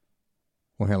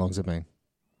 Well, how long's it been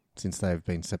since they've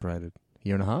been separated? A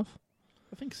year and a half?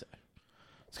 I think so.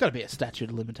 It's got to be a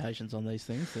statute of limitations on these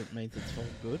things. That means it's all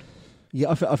good. Yeah,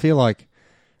 I feel like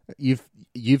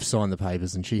you've signed the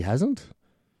papers and she hasn't.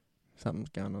 Something's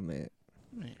going on there.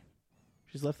 Yeah.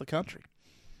 She's left the country.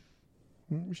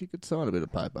 She could sign a bit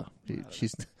of paper.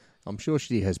 I'm sure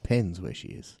she has pens where she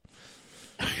is.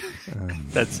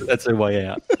 That's her way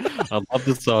out. I love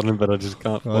the sign, but I just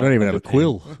can't. I don't even have a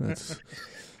quill. That's,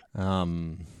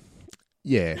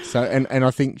 yeah. So and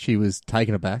I think she was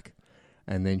taken aback,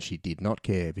 and then she did not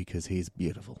care because he's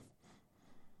beautiful.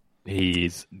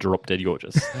 He's drop dead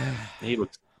gorgeous. He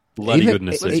looks bloody Even- good in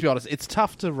a Let's suit. be honest. It's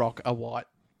tough to rock a white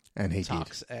And he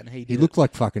tux, and he He did looked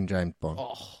like fucking James Bond.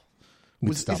 Oh,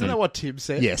 with isn't stuff. that what Tim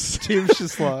said? Yes. Tim's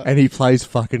just like. And he plays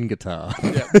fucking guitar.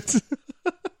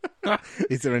 Yep.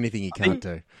 Is there anything he can't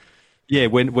do? Yeah,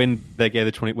 when they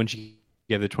gave when she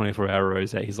gave the 24-hour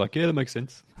rose, he's like, yeah, that makes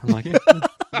sense. I'm like, yeah,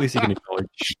 at least he can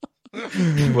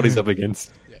acknowledge what he's up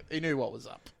against. Yeah, he knew what was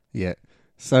up. Yeah.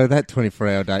 So that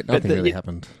 24-hour date, nothing the- really yeah.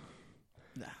 happened.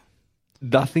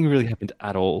 Nothing really happened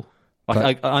at all.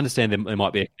 Like, But- I understand there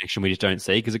might be a connection we just don't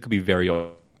see because it could be very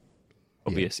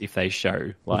obvious if they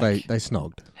show Well, like they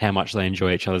snogged. how much they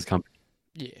enjoy each other's company.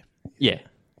 Yeah. Yeah.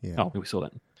 Yeah. Oh, we saw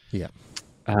that. Yeah.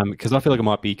 Because I feel like it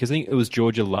might be because I think it was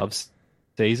Georgia Love's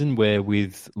season where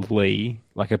with Lee,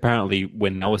 like apparently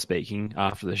when they were speaking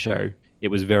after the show, it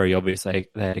was very obvious they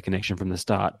had a connection from the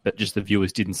start, but just the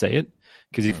viewers didn't see it.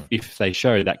 Because if they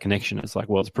show that connection, it's like,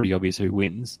 well, it's pretty obvious who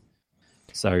wins.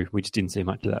 So we just didn't see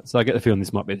much of that. So I get the feeling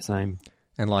this might be the same.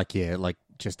 And like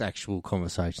just actual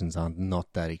conversations are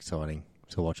not that exciting.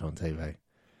 to watch on TV.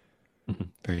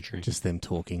 Very true. Just them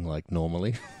talking like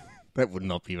normally. That would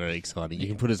not be very exciting. You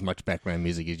can put as much background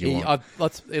music as you want.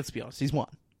 Let's be honest, he's won.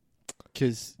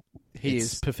 Because he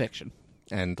is perfection.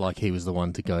 And like he was the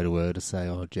one to go to her to say,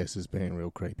 "Oh, Jess is being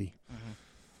real creepy."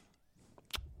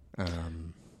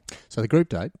 So the group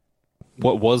date.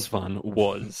 What was fun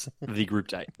was the group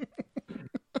date,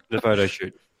 the photo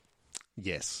shoot.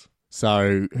 Yes.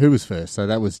 So who was first? So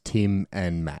that was Tim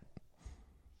and Matt.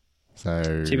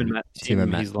 So Tim and Matt. Tim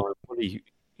and Matt. He's like, what he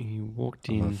walked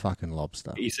I'm a in. fucking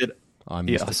lobster. He said, I'm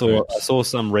 "Yeah, Mr. I saw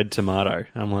some red tomato."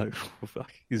 I'm like, oh,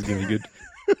 "Fuck, this is gonna be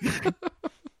good."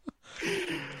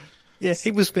 Yeah,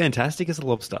 he was fantastic as a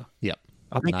lobster. Yep.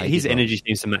 I think No, he his did well. energy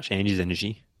seems to match Angie's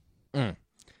energy.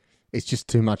 It's just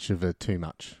too much of a too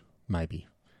much, maybe.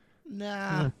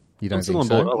 Nah. You don't I'm still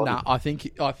think on so? board. Nah, I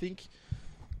think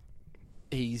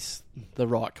he's the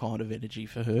right kind of energy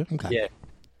for her. Okay. Yeah,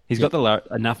 he's got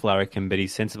enough larrikin, but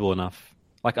he's sensible enough.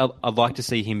 Like I'd like to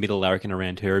see him be the larrikin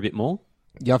around her a bit more.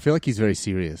 Yeah, I feel like he's very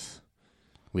serious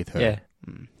with her. Yeah,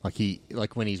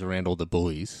 Like when he's around all the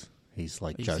boys, he's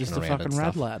like He's joking just a around and fucking stuff.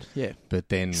 rad lad. Yeah. But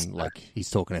then like he's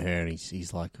talking to her and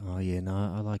he's like, "Oh yeah, no,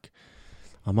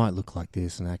 I might look like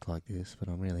this and act like this, but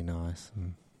I'm really nice."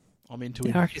 And, I'm into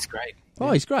yeah, I it. reckon he's great.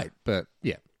 oh, he's great, but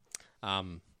yeah.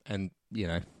 And you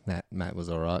know, Matt was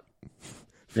all right.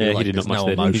 Feel Yeah, like he did there's not much no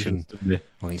there. emotion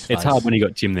on his face. It's hard when you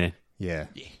got Tim there. Yeah.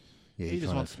 Yeah. Yeah, He just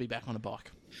kind wants of- to be back on a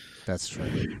bike. That's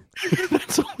true.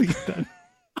 That's all he's done.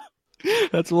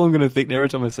 That's all I'm going to think every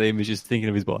time I see him is just thinking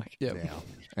of his bike. Yeah. Now,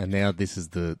 and now this is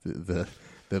the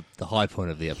high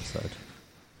point of the episode.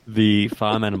 The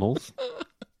farm animals,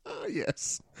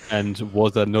 Yes. and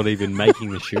Wazza not even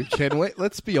making the shoot.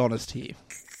 Let's be honest here.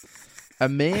 A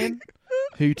man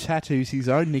who tattoos his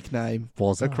own nickname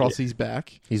Wazza. across his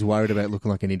back. He's worried about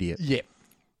looking like an idiot. Yeah.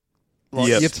 Like,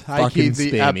 Yep. you're Fucking taking the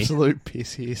spare me. absolute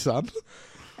piss here, son.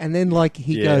 And then, like,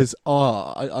 he Yeah. goes,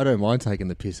 "Oh, I don't mind taking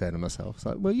the piss out of myself." It's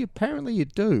like, well, apparently you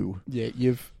do. Yeah,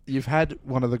 you've had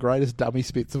one of the greatest dummy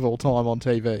spits of all time on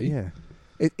TV. Yeah.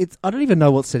 It's. I don't even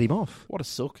know what set him off. What a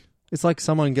sook. It's like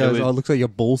someone goes, was- "Oh, it looks like your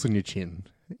balls on your chin."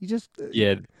 You just.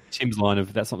 Yeah, Tim's line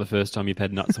of "That's not the first time you've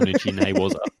had nuts on your chin." Hey,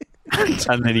 Wazza,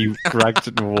 and then he dragged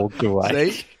it and walked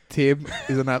away. See, Tim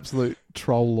is an absolute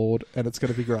troll lord, and it's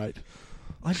going to be great.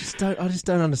 I just don't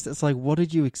understand. It's like, what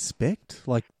did you expect?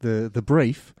 Like the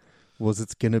brief was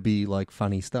it's going to be like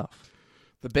funny stuff.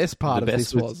 The best part The of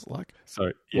best this was- was like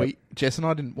So yeah, Jess and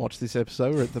I didn't watch this episode.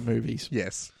 We were at the movies,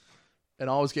 Yes. and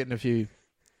I was getting a few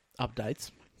updates.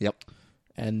 Yep.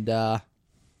 And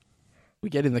we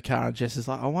get in the car, and Jess is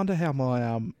like, "I wonder how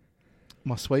my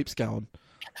my sweep's going."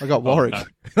 I got Warwick. no.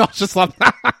 And I was just like,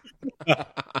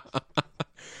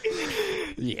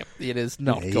 "Yeah, it is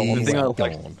not He's gone." The thing I well.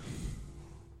 like-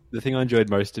 the thing I enjoyed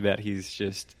most about his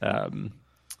just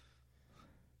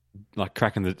like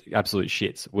cracking the absolute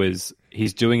shits was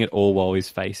he's doing it all while his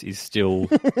face is still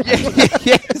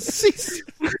Yes.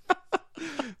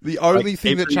 The only Like,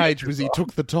 thing that every changed was he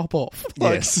took the top off.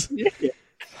 Yes.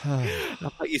 I'm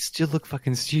like, you still look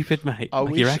fucking stupid, mate. I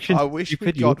Like, wish, your actions I are wish we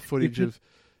stupid, you got look footage stupid. of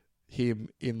him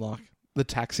in like the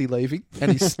taxi leaving,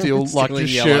 and he's still like Still in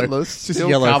just yellow. shirtless, Just still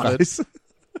yellow covered. face.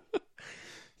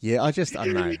 Yeah, I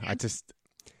don't know.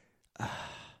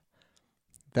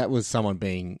 That was someone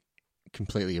being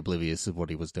completely oblivious of what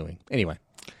he was doing. Anyway,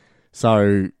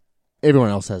 so everyone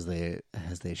else has their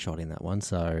shot in that one.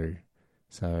 So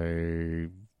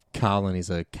Carlin is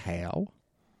a cow.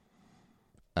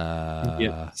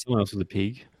 Yeah, someone else was a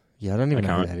pig. Yeah, I don't even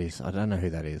know who can't- that is. I don't know who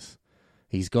that is.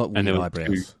 He's got And weird there were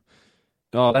eyebrows.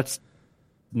 Oh, that's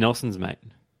Nelson's mate.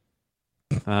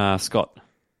 Scott.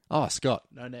 Oh, Scott.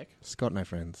 No neck. Scott, no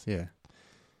friends. Yeah.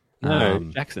 No,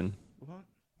 Um, Jackson.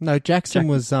 No, Jackson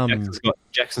was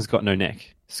Jackson's got no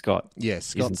neck. Scott. yeah.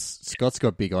 Scott's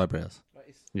got big eyebrows.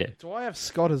 Yeah. Do I have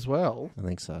Scott as well? I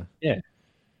think so. Yeah.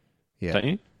 Yeah. Don't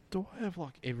you? Do I have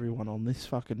like everyone on this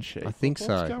fucking sheet? I think What's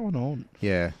so. going on?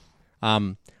 Yeah.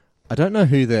 I don't know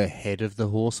who the head of the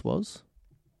horse was.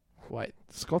 Wait,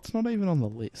 Scott's not even on the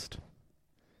list.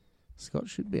 Scott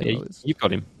should be on Yeah, the list. you've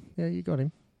got him. Yeah, you got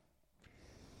him.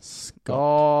 Scott.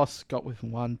 Oh, Scott with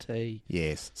one T.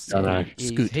 Yes. I know.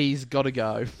 Scoot. He's got to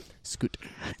go. Scoot.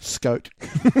 Scout.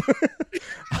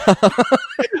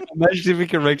 Imagine if we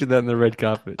corrected that on the red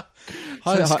carpet.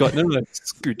 Hi, Scott, no,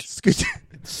 Scoot. Scoot.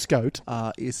 Scout.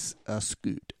 Is a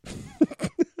scoot.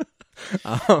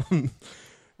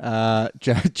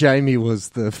 Jamie was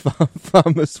the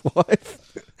farmer's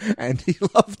wife, and he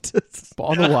loved it.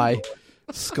 By the way,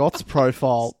 Scott's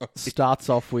profile starts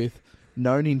off with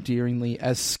known endearingly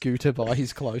as Scooter by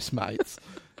his close mates.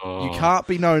 Oh. You can't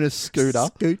be known as Scooter.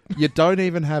 Scoot. You don't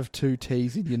even have 2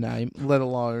 T's in your name, let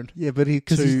alone Yeah, but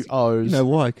 2 O's. You know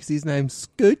why? Because his name's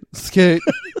Scoot. Scoot.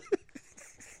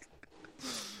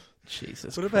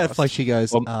 Jesus. What about if Christ. like she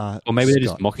goes, Or maybe they're just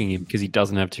Scott. mocking him because he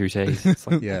doesn't have 2 T's. It's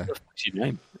like, Yeah. what's your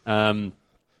name?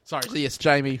 Sorry. So yes,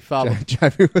 Jamie, father.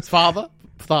 Jamie was Father?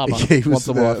 Father. he was Wants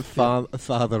a the wife.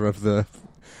 father of the.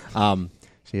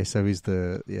 Yeah, so he's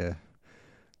the Yeah,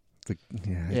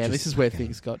 this is where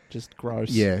things got just gross.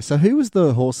 Yeah, so who was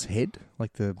the horse head?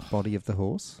 Like the body of the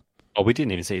horse? Oh, we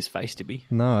didn't even see his face, did we?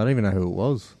 No, I don't even know who it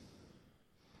was.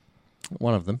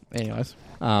 One of them. Anyways.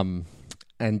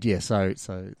 And yeah, so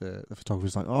the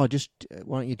photographer's like, oh, just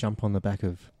why don't you jump on the back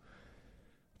of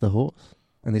the horse?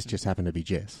 And this just happened to be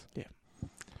Jess. Yeah.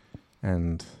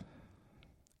 And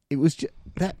it was just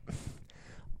that.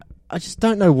 I just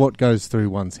don't know what goes through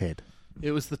one's head.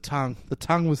 It was the tongue. The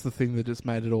tongue was the thing that just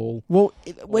made it all. Well,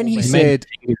 when he man. said,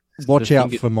 The watch out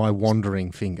finger- for my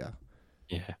wandering finger.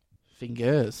 Yeah.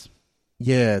 Fingers.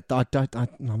 Yeah,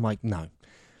 I'm like, no.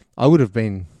 I would have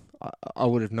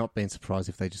not been surprised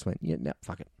if they just went, yeah, no,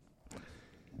 fuck it.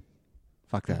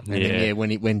 Fuck that. And then, Yeah.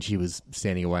 when she was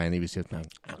standing away and he was just going,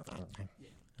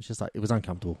 it's just like, it was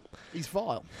uncomfortable. He's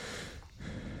vile.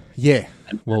 Yeah.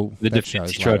 Well, The that defense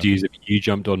shows he tried later. to use it. You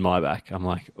jumped on my back. I'm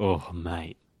like, oh,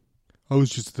 mate. I was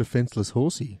just a defenseless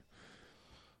horsey.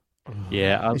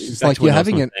 Yeah. It's just back like to when you're I was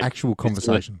having on an there, actual it's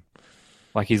conversation.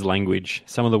 Like his language.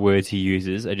 Some of the words he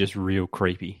uses are just real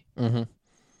creepy. Mm-hmm.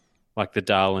 Like the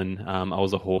darling, I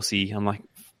was a horsey. I'm like,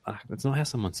 fuck, that's not how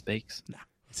someone speaks.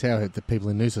 It's how the people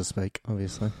in Noosa speak,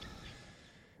 obviously.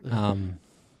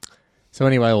 So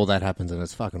anyway, all that happens and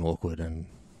it's fucking awkward. And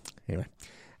anyway,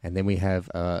 and then we have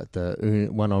the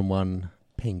one-on-one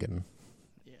penguin.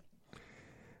 Yeah.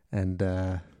 And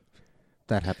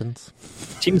that happens.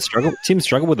 Tim struggled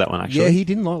with that one, actually. Yeah, he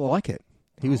didn't like it.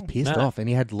 He was pissed no. off, and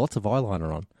he had lots of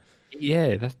eyeliner on.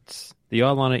 Yeah, that's the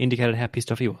eyeliner indicated how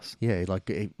pissed off he was. Yeah,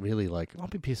 it really I'd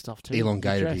be pissed off too.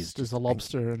 Elongated You his- dressed as a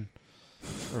lobster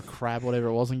or a crab, whatever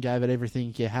it was, and gave it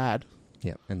everything you had.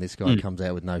 Yeah, and this guy comes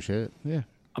out with no shirt. Yeah.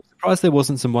 I'm surprised there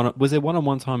wasn't some one. Was there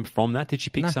one-on-one time from that? Did she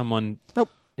pick No. someone? Nope.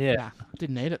 Yeah, Nah,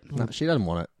 didn't need it. No, she doesn't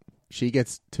want it. She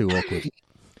gets too awkward.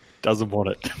 doesn't want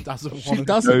it. Doesn't want She it.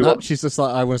 doesn't. No. No, she's just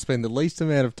like, I want to spend the least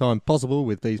amount of time possible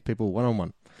with these people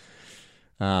one-on-one.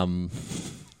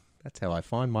 That's how I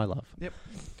find my love. Yep.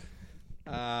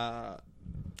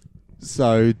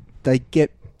 So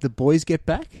the boys get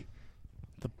back.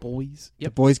 The boys. The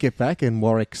boys get back, and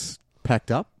Warwick's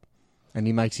packed up, and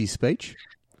he makes his speech,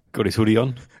 Got his hoodie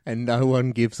on. and no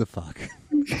one gives a fuck.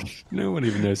 No one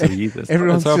even knows who he is.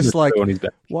 Everyone's That's just how like, on his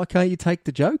back. why can't you take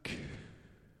the joke?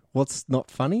 What's not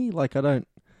funny? Like, I don't.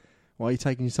 Why are you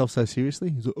taking yourself so seriously?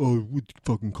 He's like, oh, with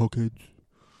fucking cockheads.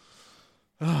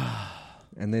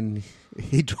 And then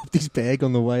he dropped his bag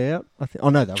on the way out. Oh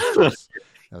no, that was Jess.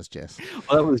 That was Jess.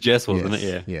 Well, that was Jess, wasn't Yes,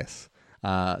 it? Yeah.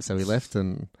 Yes. So he left,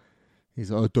 and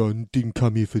he's like, I didn't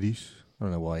come here for this. I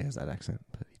don't know why he has that accent,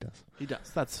 but he does. He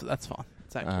does. That's fine.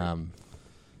 It's accurate.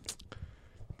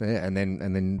 Yeah, and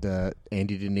then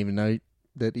Andy didn't even know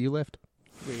that you left.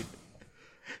 Weird.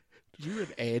 Did you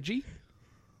read Angie?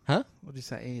 Huh? What did you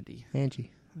say, Andy?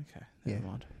 Angie. Okay, never Yeah.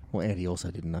 mind. Well, Andy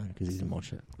also didn't know because he didn't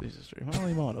watch it. This is true. Well,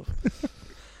 he might have.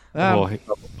 I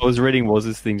was reading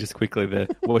Waz's thing just quickly there.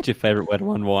 What's your favourite way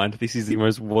to unwind? This is the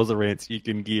most Wazza answer you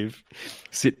can give.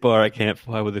 Sit by a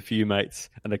campfire with a few mates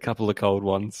and a couple of cold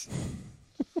ones.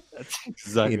 That's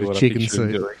exactly Eat a what I chicken picture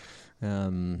him soup.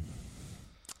 doing.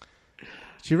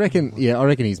 Do you reckon? Yeah, I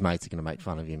reckon his mates are going to make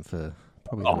fun of him for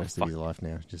probably the Oh, rest fuck. of his life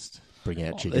now. Just bring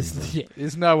out chickens.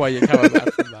 There's no way you're coming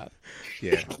back from that.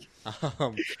 Yeah.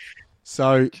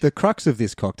 So the crux of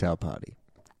this cocktail party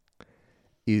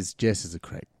is Jess is a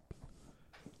creep.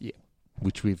 Yeah.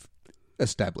 Which we've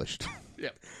established.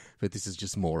 Yep. But this is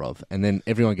just more of. And then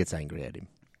everyone gets angry at him.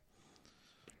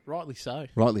 Rightly so.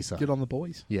 Rightly so. Good on the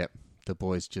boys. Yep. The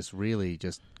boys just really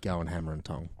just going hammer and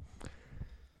tongue.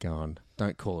 Going,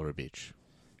 don't call her a bitch.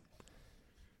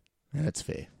 And it's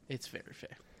fair. It's very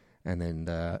fair. And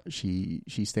then she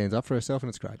stands up for herself, and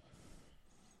it's great.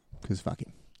 Because fuck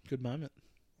him. Good moment.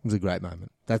 It was a great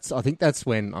moment. I think that's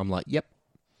when I'm like, yep,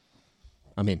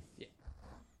 I'm in. Yeah.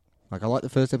 Like, I like the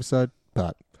first episode,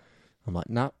 but I'm like,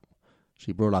 nah.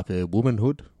 She brought up her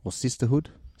womanhood or sisterhood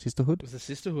It was the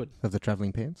sisterhood. of the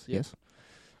travelling pants. Yep.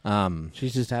 Yes.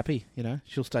 She's just happy,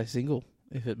 She'll stay single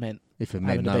if it meant. If it Having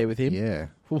meant to be with him? yeah,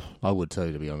 Oof. I would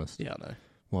too, to be honest. Yeah, I know.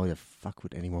 Why the fuck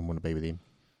would anyone want to be with him?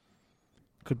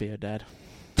 Could be her dad.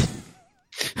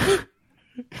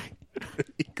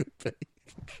 He could be.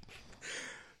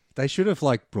 They should have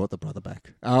brought the brother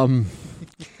back. And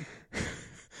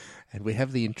we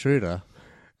have the intruder,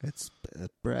 It's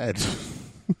Brad.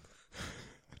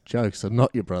 Jokes, I'm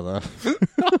not your brother.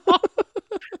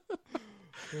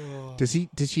 Does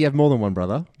she have more than one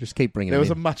brother? Just keep bringing There them was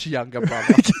a in. much younger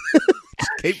brother.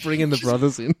 Keep bringing the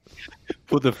brothers in.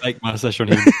 Put the fake mustache on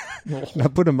him. No,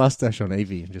 put a mustache on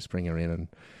Evie and just bring her in, and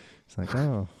it's like,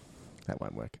 oh, that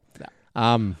won't work.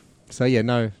 No. So yeah,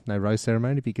 no rose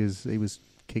ceremony because he was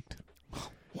kicked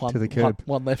to the curb.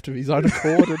 One left of his own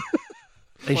accord. And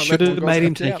They Well, should let have Burgos made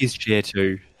him get take down. his chair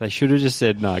too. They should have just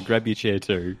said, no, grab your chair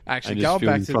too. Actually, and just going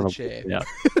film back in to front the of- chair.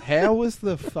 Yeah. how was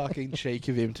the fucking cheek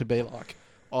of him to be like,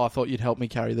 oh, I thought you'd help me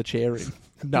carry the chair in.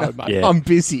 No, mate. Yeah. I'm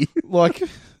busy. Like, And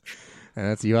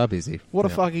that's you are busy. what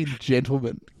Yeah. a fucking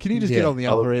gentleman. Can you just get Yeah. on the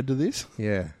other end of this?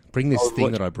 Yeah. Bring this Oh, thing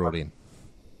what- that I brought in.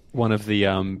 One of the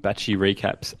Batchy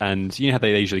recaps, and you know how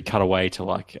they usually cut away to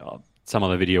like some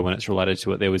other video when it's related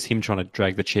to it. There was him trying to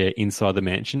drag the chair inside the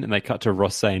mansion, and they cut to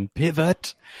Ross saying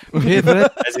 "pivot, pivot"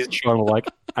 as he's trying to like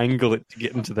angle it to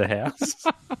get into the house.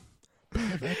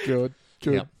 Good.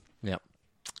 Yep. Yep.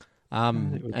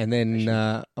 And then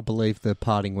I believe the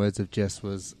parting words of Jess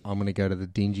was, "I'm going to go to the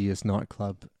dingiest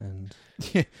nightclub and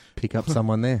Yeah. pick up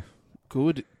someone there."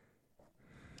 Good.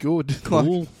 Like,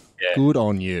 Cool. Yeah. Good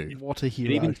on you. what a He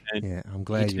hero. even turned, Yeah, I'm he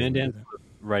glad you turned down remember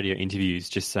that. radio interviews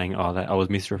just saying, "Oh, that I was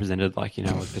misrepresented. Like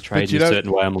I was portrayed you in a know-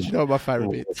 certain way." I'm Do like, you know what my favourite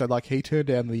Oh. bit? So, like, he turned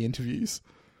down the interviews.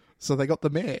 So they got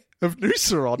the mayor of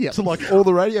Noosa on Yep. to, like, all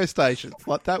the radio stations.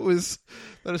 Like, they just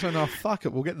went, oh, fuck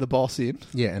it, we'll get the boss in.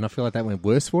 Yeah, and I feel like that went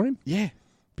worse for him Yeah.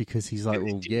 because he's like,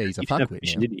 well, yeah, he's a He didn't have fuckwit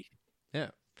permission, now. did he? Yeah.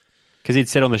 Because he'd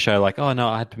said on the show, like, "Oh no,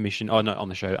 I had permission." Oh no, on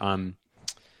the show,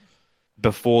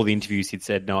 before the interviews, he'd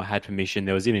said, "No, I had permission."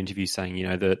 There was an interview saying, you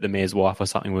know, the mayor's wife or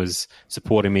something was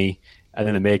supporting me, and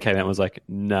then the mayor came out and was like,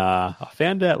 "Nah, I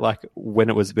found out like when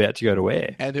it was about to go to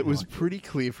air." And it was pretty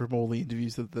clear from all the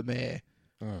interviews that the mayor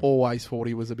always thought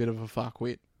he was a bit of a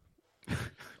fuckwit.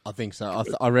 I think so.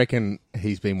 I reckon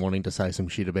he's been wanting to say some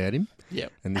shit about him,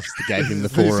 Yep. and this gave him the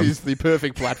This forum. is the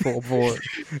perfect platform for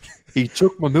it. He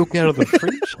took my milk out of the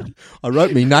fridge. I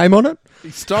wrote my name on it. He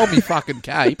stole me fucking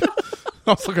cape.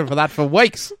 I was looking for that for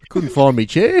weeks. Couldn't find me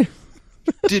chair.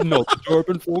 Didn't hold the door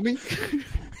open for me.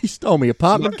 He stole me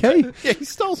apartment key. Yeah, he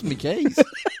stole me keys.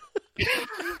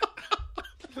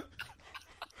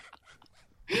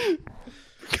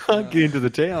 Can't get into the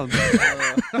town.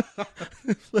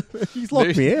 He's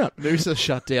locked me out. Noosa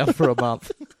shut down for a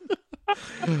month.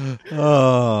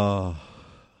 Oh,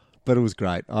 but it was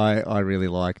great. I really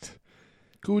liked.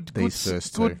 Good, These good,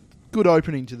 first good, two. good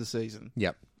opening to the season.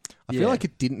 Yep. I Yeah. feel like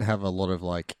it didn't have a lot of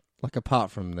like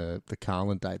apart from the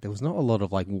Carlin date, there was not a lot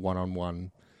of like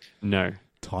one-on-one No.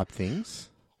 type things.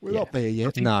 We're not there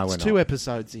yet. No, we're it's 2 not.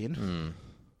 episodes in.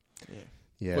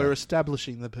 Yeah. We're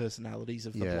establishing the personalities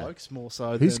of the Yeah. blokes more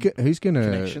so who's than who's gonna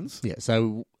connections. Yeah.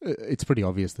 So it's pretty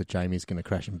obvious that Jamie's gonna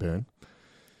crash and burn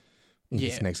in Yeah.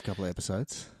 this next couple of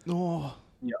episodes. Oh,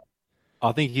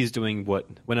 I think he's doing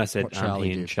when I said What Charlie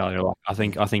he and did. Charlie are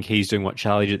like, I think he's doing what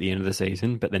Charlie did at the end of the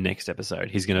season, but the next episode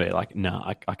he's going to be like,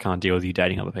 "Nah, I can't deal with you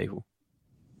dating other people."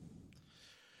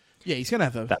 yeah, he's going to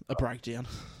have That- a breakdown.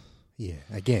 Yeah.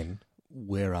 Again,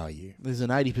 where are you? There's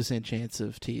an 80% chance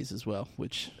of tears as well,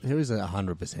 which There is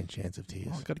 100% chance of tears.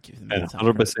 I've got to give them And that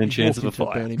 100% He's chance of walked a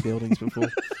into fire. burning buildings before.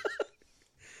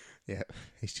 Yeah.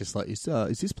 He's just like, is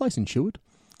this place insured?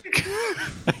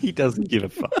 He doesn't give a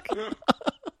fuck.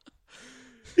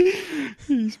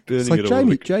 He's burning It's like, it all.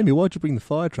 Jamie, why'd you bring the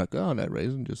fire truck? Oh, no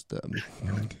reason. Just thought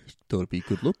it'd be a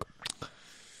good look.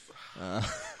 Yeah,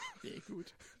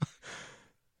 good.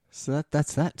 So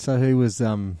that's that. So who was?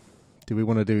 Do we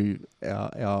want to do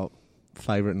our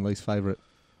favourite and least favourite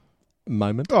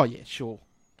moment? Oh, yeah, sure.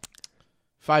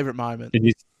 Favourite moment Did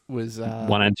you was...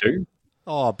 1 and 2?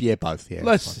 Oh, yeah, both. Yeah,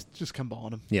 let's just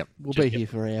combine them. Yep. We'll Just be here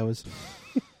for hours.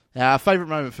 Favourite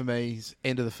moment for me is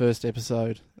end of the first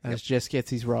episode as Jess gets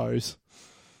his rose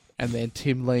and then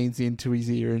Tim leans into his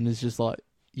ear and is just like,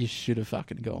 you should have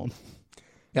fucking gone.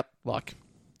 Yep. Like,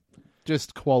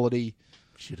 just quality.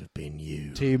 Should have been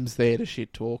you. Tim's there to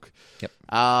shit talk.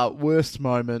 Yep. Worst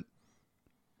moment,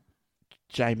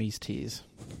 Jamie's tears.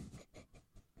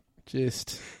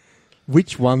 Just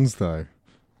Which ones though?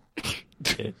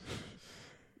 Yeah.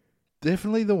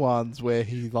 definitely the ones where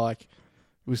he like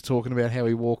was talking about how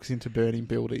he walks into burning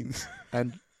buildings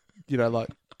and you know like,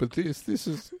 but this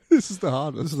is the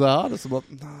hardest. this is the hardest. I'm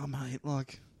like, nah, mate.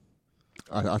 Like,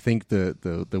 I think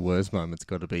the worst moment's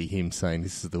got to be him saying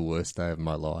this is the worst day of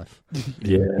my life,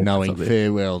 Yeah. knowing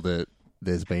fair well that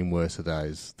there's been worse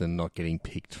days than not getting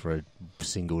picked for a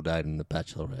single date in the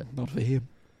Bachelorette. not for him.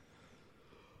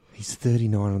 He's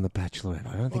 39 on The Bachelorette.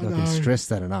 I don't think I can know. stress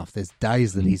that enough. There's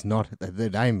days that he's not. They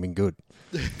haven't been good.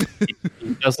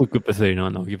 He does look good for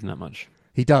 39, I'll give him that much.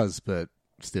 He does, but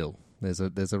still, there's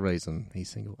a reason he's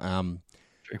single.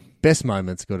 True. Best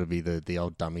moment's got to be the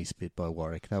old dummy spit by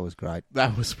Warwick. That was great.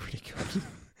 That was pretty good.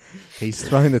 He's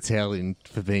thrown the towel in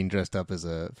for being dressed up as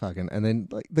a fucking... And then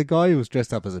like the guy who was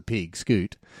dressed up as a pig,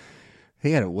 Scoot,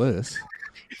 he had it worse.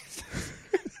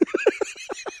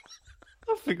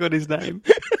 I forgot his name.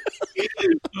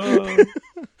 Oh.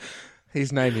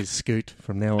 His name is Scoot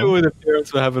from now Oh, on. the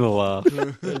parents were having a laugh.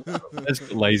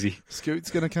 That's lazy.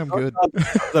 Scoot's going to come good.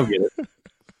 They'll get it.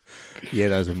 Yeah,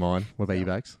 those are mine. What about you,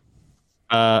 Bakes?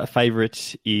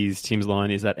 Favourite is Tim's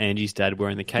line is that Angie's dad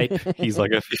wearing the cape. He's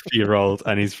like a 50-year-old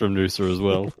and he's from Noosa as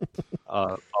well.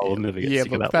 I'll never get Yeah,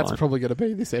 sick of but that that's line. probably going to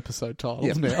be this episode title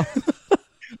now.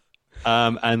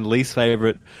 And least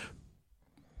favourite,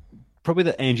 probably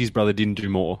that Angie's brother didn't do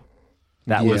more.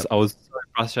 I was so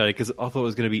frustrated because I thought it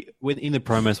was going to be in the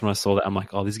promos when I saw that. I'm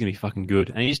like, oh, this is going to be fucking good,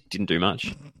 and he just didn't do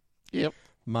much. Yep.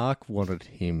 Mark wanted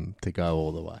him to go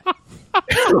all the way.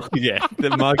 Yeah,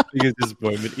 the Mark's biggest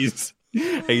disappointment is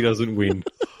he doesn't win.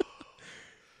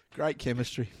 Great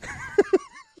chemistry.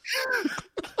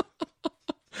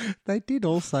 They did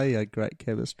all say a great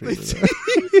chemistry.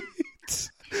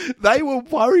 They were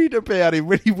worried about him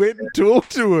when he went and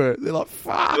talked to her. They're like,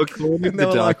 fuck. We're calling him they the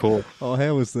were dark like, horse. Oh,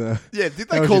 how was the... Yeah, did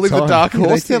how they was call your him the time? dark Yeah,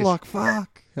 horse? They said Yes. like,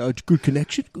 fuck. Oh, good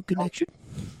connection, good connection.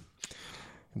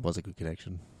 It was a good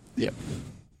connection. Yep.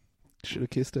 Should have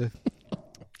kissed her.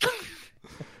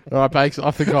 All right, Bakes.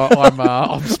 I think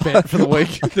I'm spent for the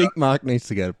week. I think Mark needs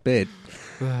to go to bed.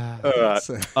 All right.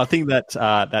 So- I think that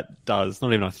does,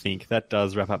 not even I think, that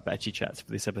does wrap up Batchy Chats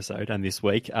for this episode and this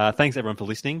week. Thanks, everyone, for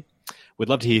listening. We'd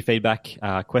love to hear feedback,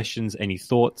 questions, any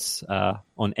thoughts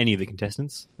on any of the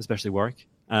contestants, especially Warwick.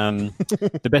 The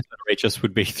best way to reach us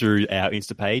would be through our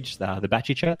Insta page, the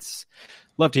Batchy Chats.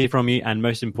 Love to hear from you, and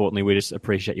most importantly, we just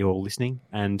appreciate you all listening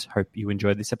and hope you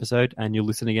enjoyed this episode, and you'll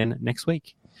listen again next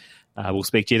week. We'll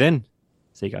speak to you then.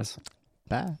 See you guys.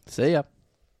 Bye. See ya.